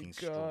my fucking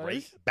gosh.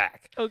 straight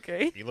back.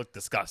 Okay. He looked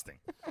disgusting,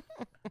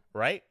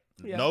 right?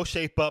 Yeah. No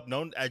shape up,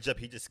 no edge up.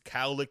 He just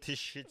cowlicked his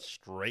shit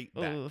straight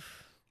back,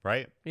 Oof.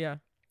 right? Yeah.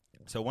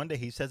 So one day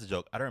he says a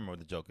joke. I don't remember what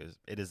the joke is.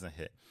 It isn't a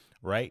hit,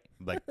 right?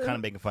 Like kind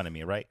of making fun of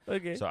me, right?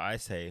 Okay. So I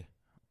say,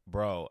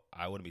 "Bro,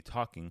 I wouldn't be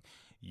talking.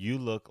 You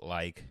look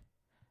like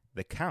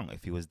the Count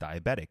if he was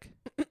diabetic."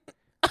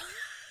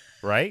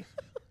 Right?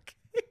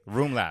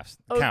 Room laughs.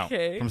 Count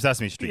Okay. from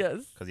Sesame Street.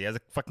 Yes. Because he has a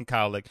fucking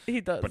cowlick,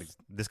 He does. but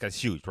this guy's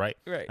huge, right?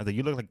 Right. I was like,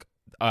 "You look like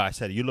I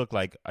said, you look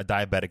like a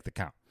diabetic to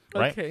count,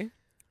 right? Okay.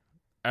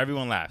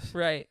 Everyone laughs.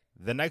 Right.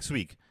 The next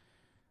week,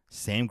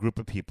 same group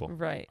of people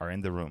Right. are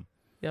in the room.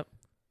 Yep.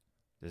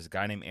 This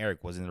guy named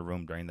Eric was in the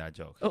room during that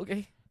joke.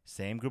 Okay.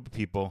 Same group of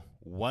people,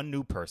 one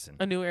new person.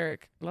 A new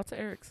Eric. Lots of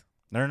Erics.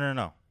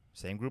 No.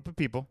 Same group of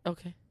people.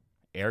 Okay.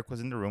 Eric was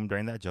in the room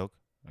during that joke.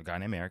 A guy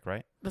named Eric,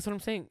 right? That's what I'm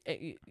saying.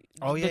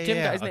 Oh, The gym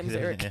guy's name is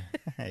Okay, Eric.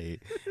 Hey,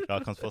 it all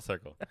comes full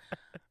circle.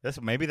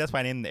 Maybe that's why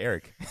I named him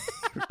Eric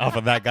off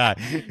of that guy.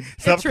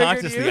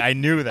 Subconsciously, you. I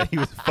knew that he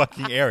was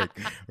fucking Eric,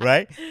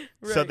 right?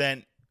 So Right.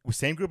 then,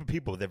 same group of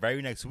people. The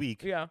very next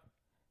week, Yeah.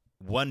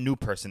 one new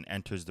person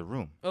enters the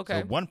room.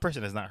 Okay. So one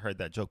person has not heard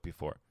that joke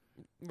before.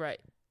 Right.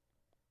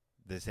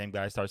 The same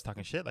guy starts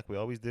talking shit like we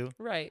always do.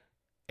 Right.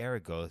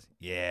 Eric goes,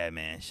 "Yeah,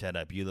 man, shut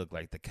up. You look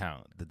like the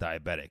Count, the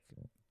diabetic.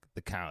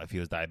 The Count if he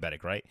was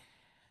diabetic, right?"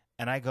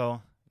 And I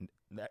go,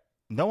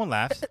 no one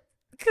laughs.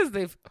 Because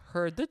they've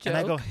heard the joke. And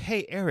I go,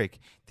 "Hey, Eric,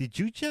 did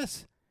you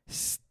just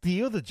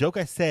steal the joke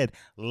I said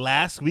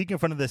last week in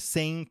front of the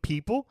same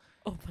people?"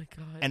 Oh my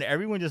God. And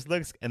everyone just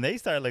looks, and they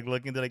start like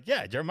looking. They're like,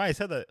 "Yeah, Jeremiah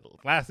said that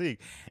last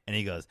week." And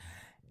he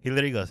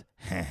literally goes,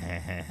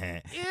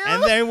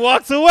 and then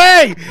walks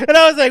away. And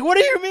I was like, "What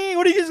do you mean?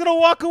 What are you just gonna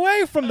walk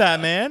away from that,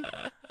 man?"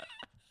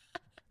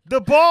 The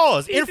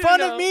balls He in didn't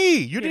front know. of me. You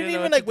He didn't didn't know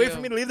even what like to wait do.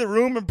 for me to leave the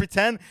room and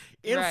pretend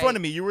in Right. front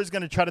of me. You were just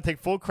gonna try to take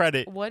full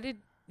credit.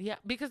 Yeah,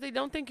 because they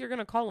don't think you're going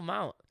to call them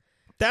out.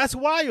 That's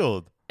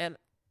wild. And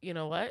you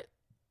know what?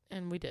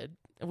 And we did.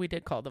 We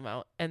did call them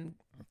out. And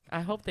I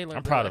hope they learned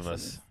I'm their proud of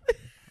lessons.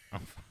 us.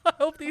 I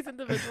hope these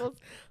individuals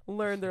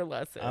learn their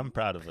lesson. I'm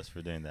proud of us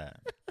for doing that.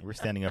 We're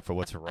standing up for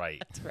what's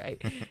right. That's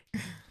right.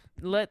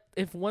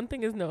 If one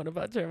thing is known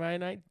about Jeremiah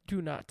and I,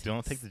 do not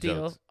Don't take the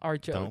steal jokes. our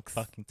jokes. Don't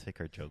fucking take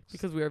our jokes.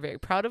 Because we are very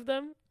proud of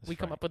them. That's we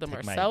come right. up with them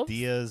Take my ourselves.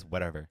 ideas,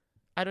 whatever.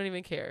 I don't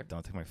even care.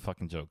 Don't take my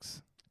fucking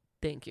jokes.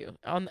 Thank you.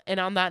 On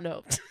that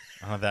note.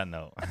 On that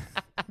note,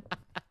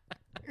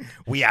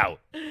 we out.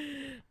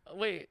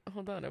 Wait,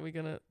 hold on. Are we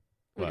gonna?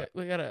 What?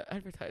 We gotta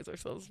advertise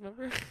ourselves.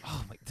 Remember?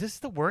 Oh my! This is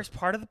the worst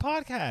part of the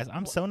podcast.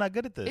 I'm so not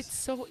good at this. It's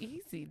so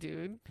easy,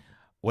 dude.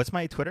 What's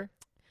my Twitter?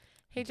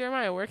 Hey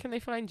Jeremiah, where can they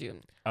find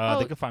you?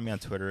 They can find me on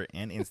Twitter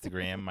and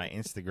Instagram. My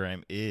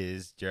Instagram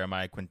is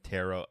Jeremiah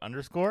Quintero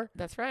 _,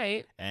 That's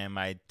right. and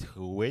my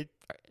Twitter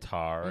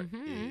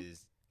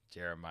is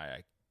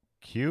Jeremiah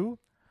Q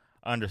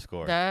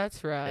 _.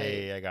 That's right.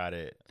 Hey, I got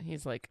it.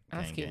 He's like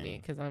Gang, asking me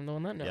gang. because I'm the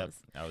one that Yep, knows.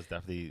 that was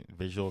definitely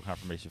visual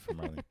confirmation from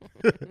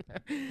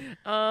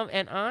Marlene.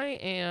 And I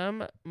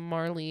am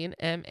Marlene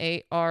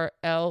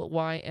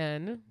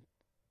MARLYN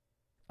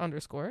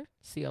 _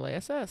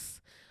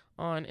 CLASS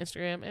on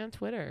Instagram and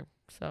Twitter.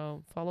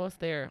 So follow us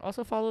there.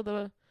 Also follow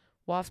the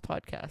WASP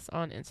podcast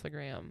on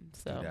Instagram.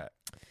 So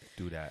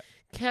Do that.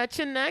 catch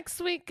you next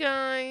week,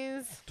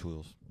 guys.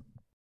 Tools.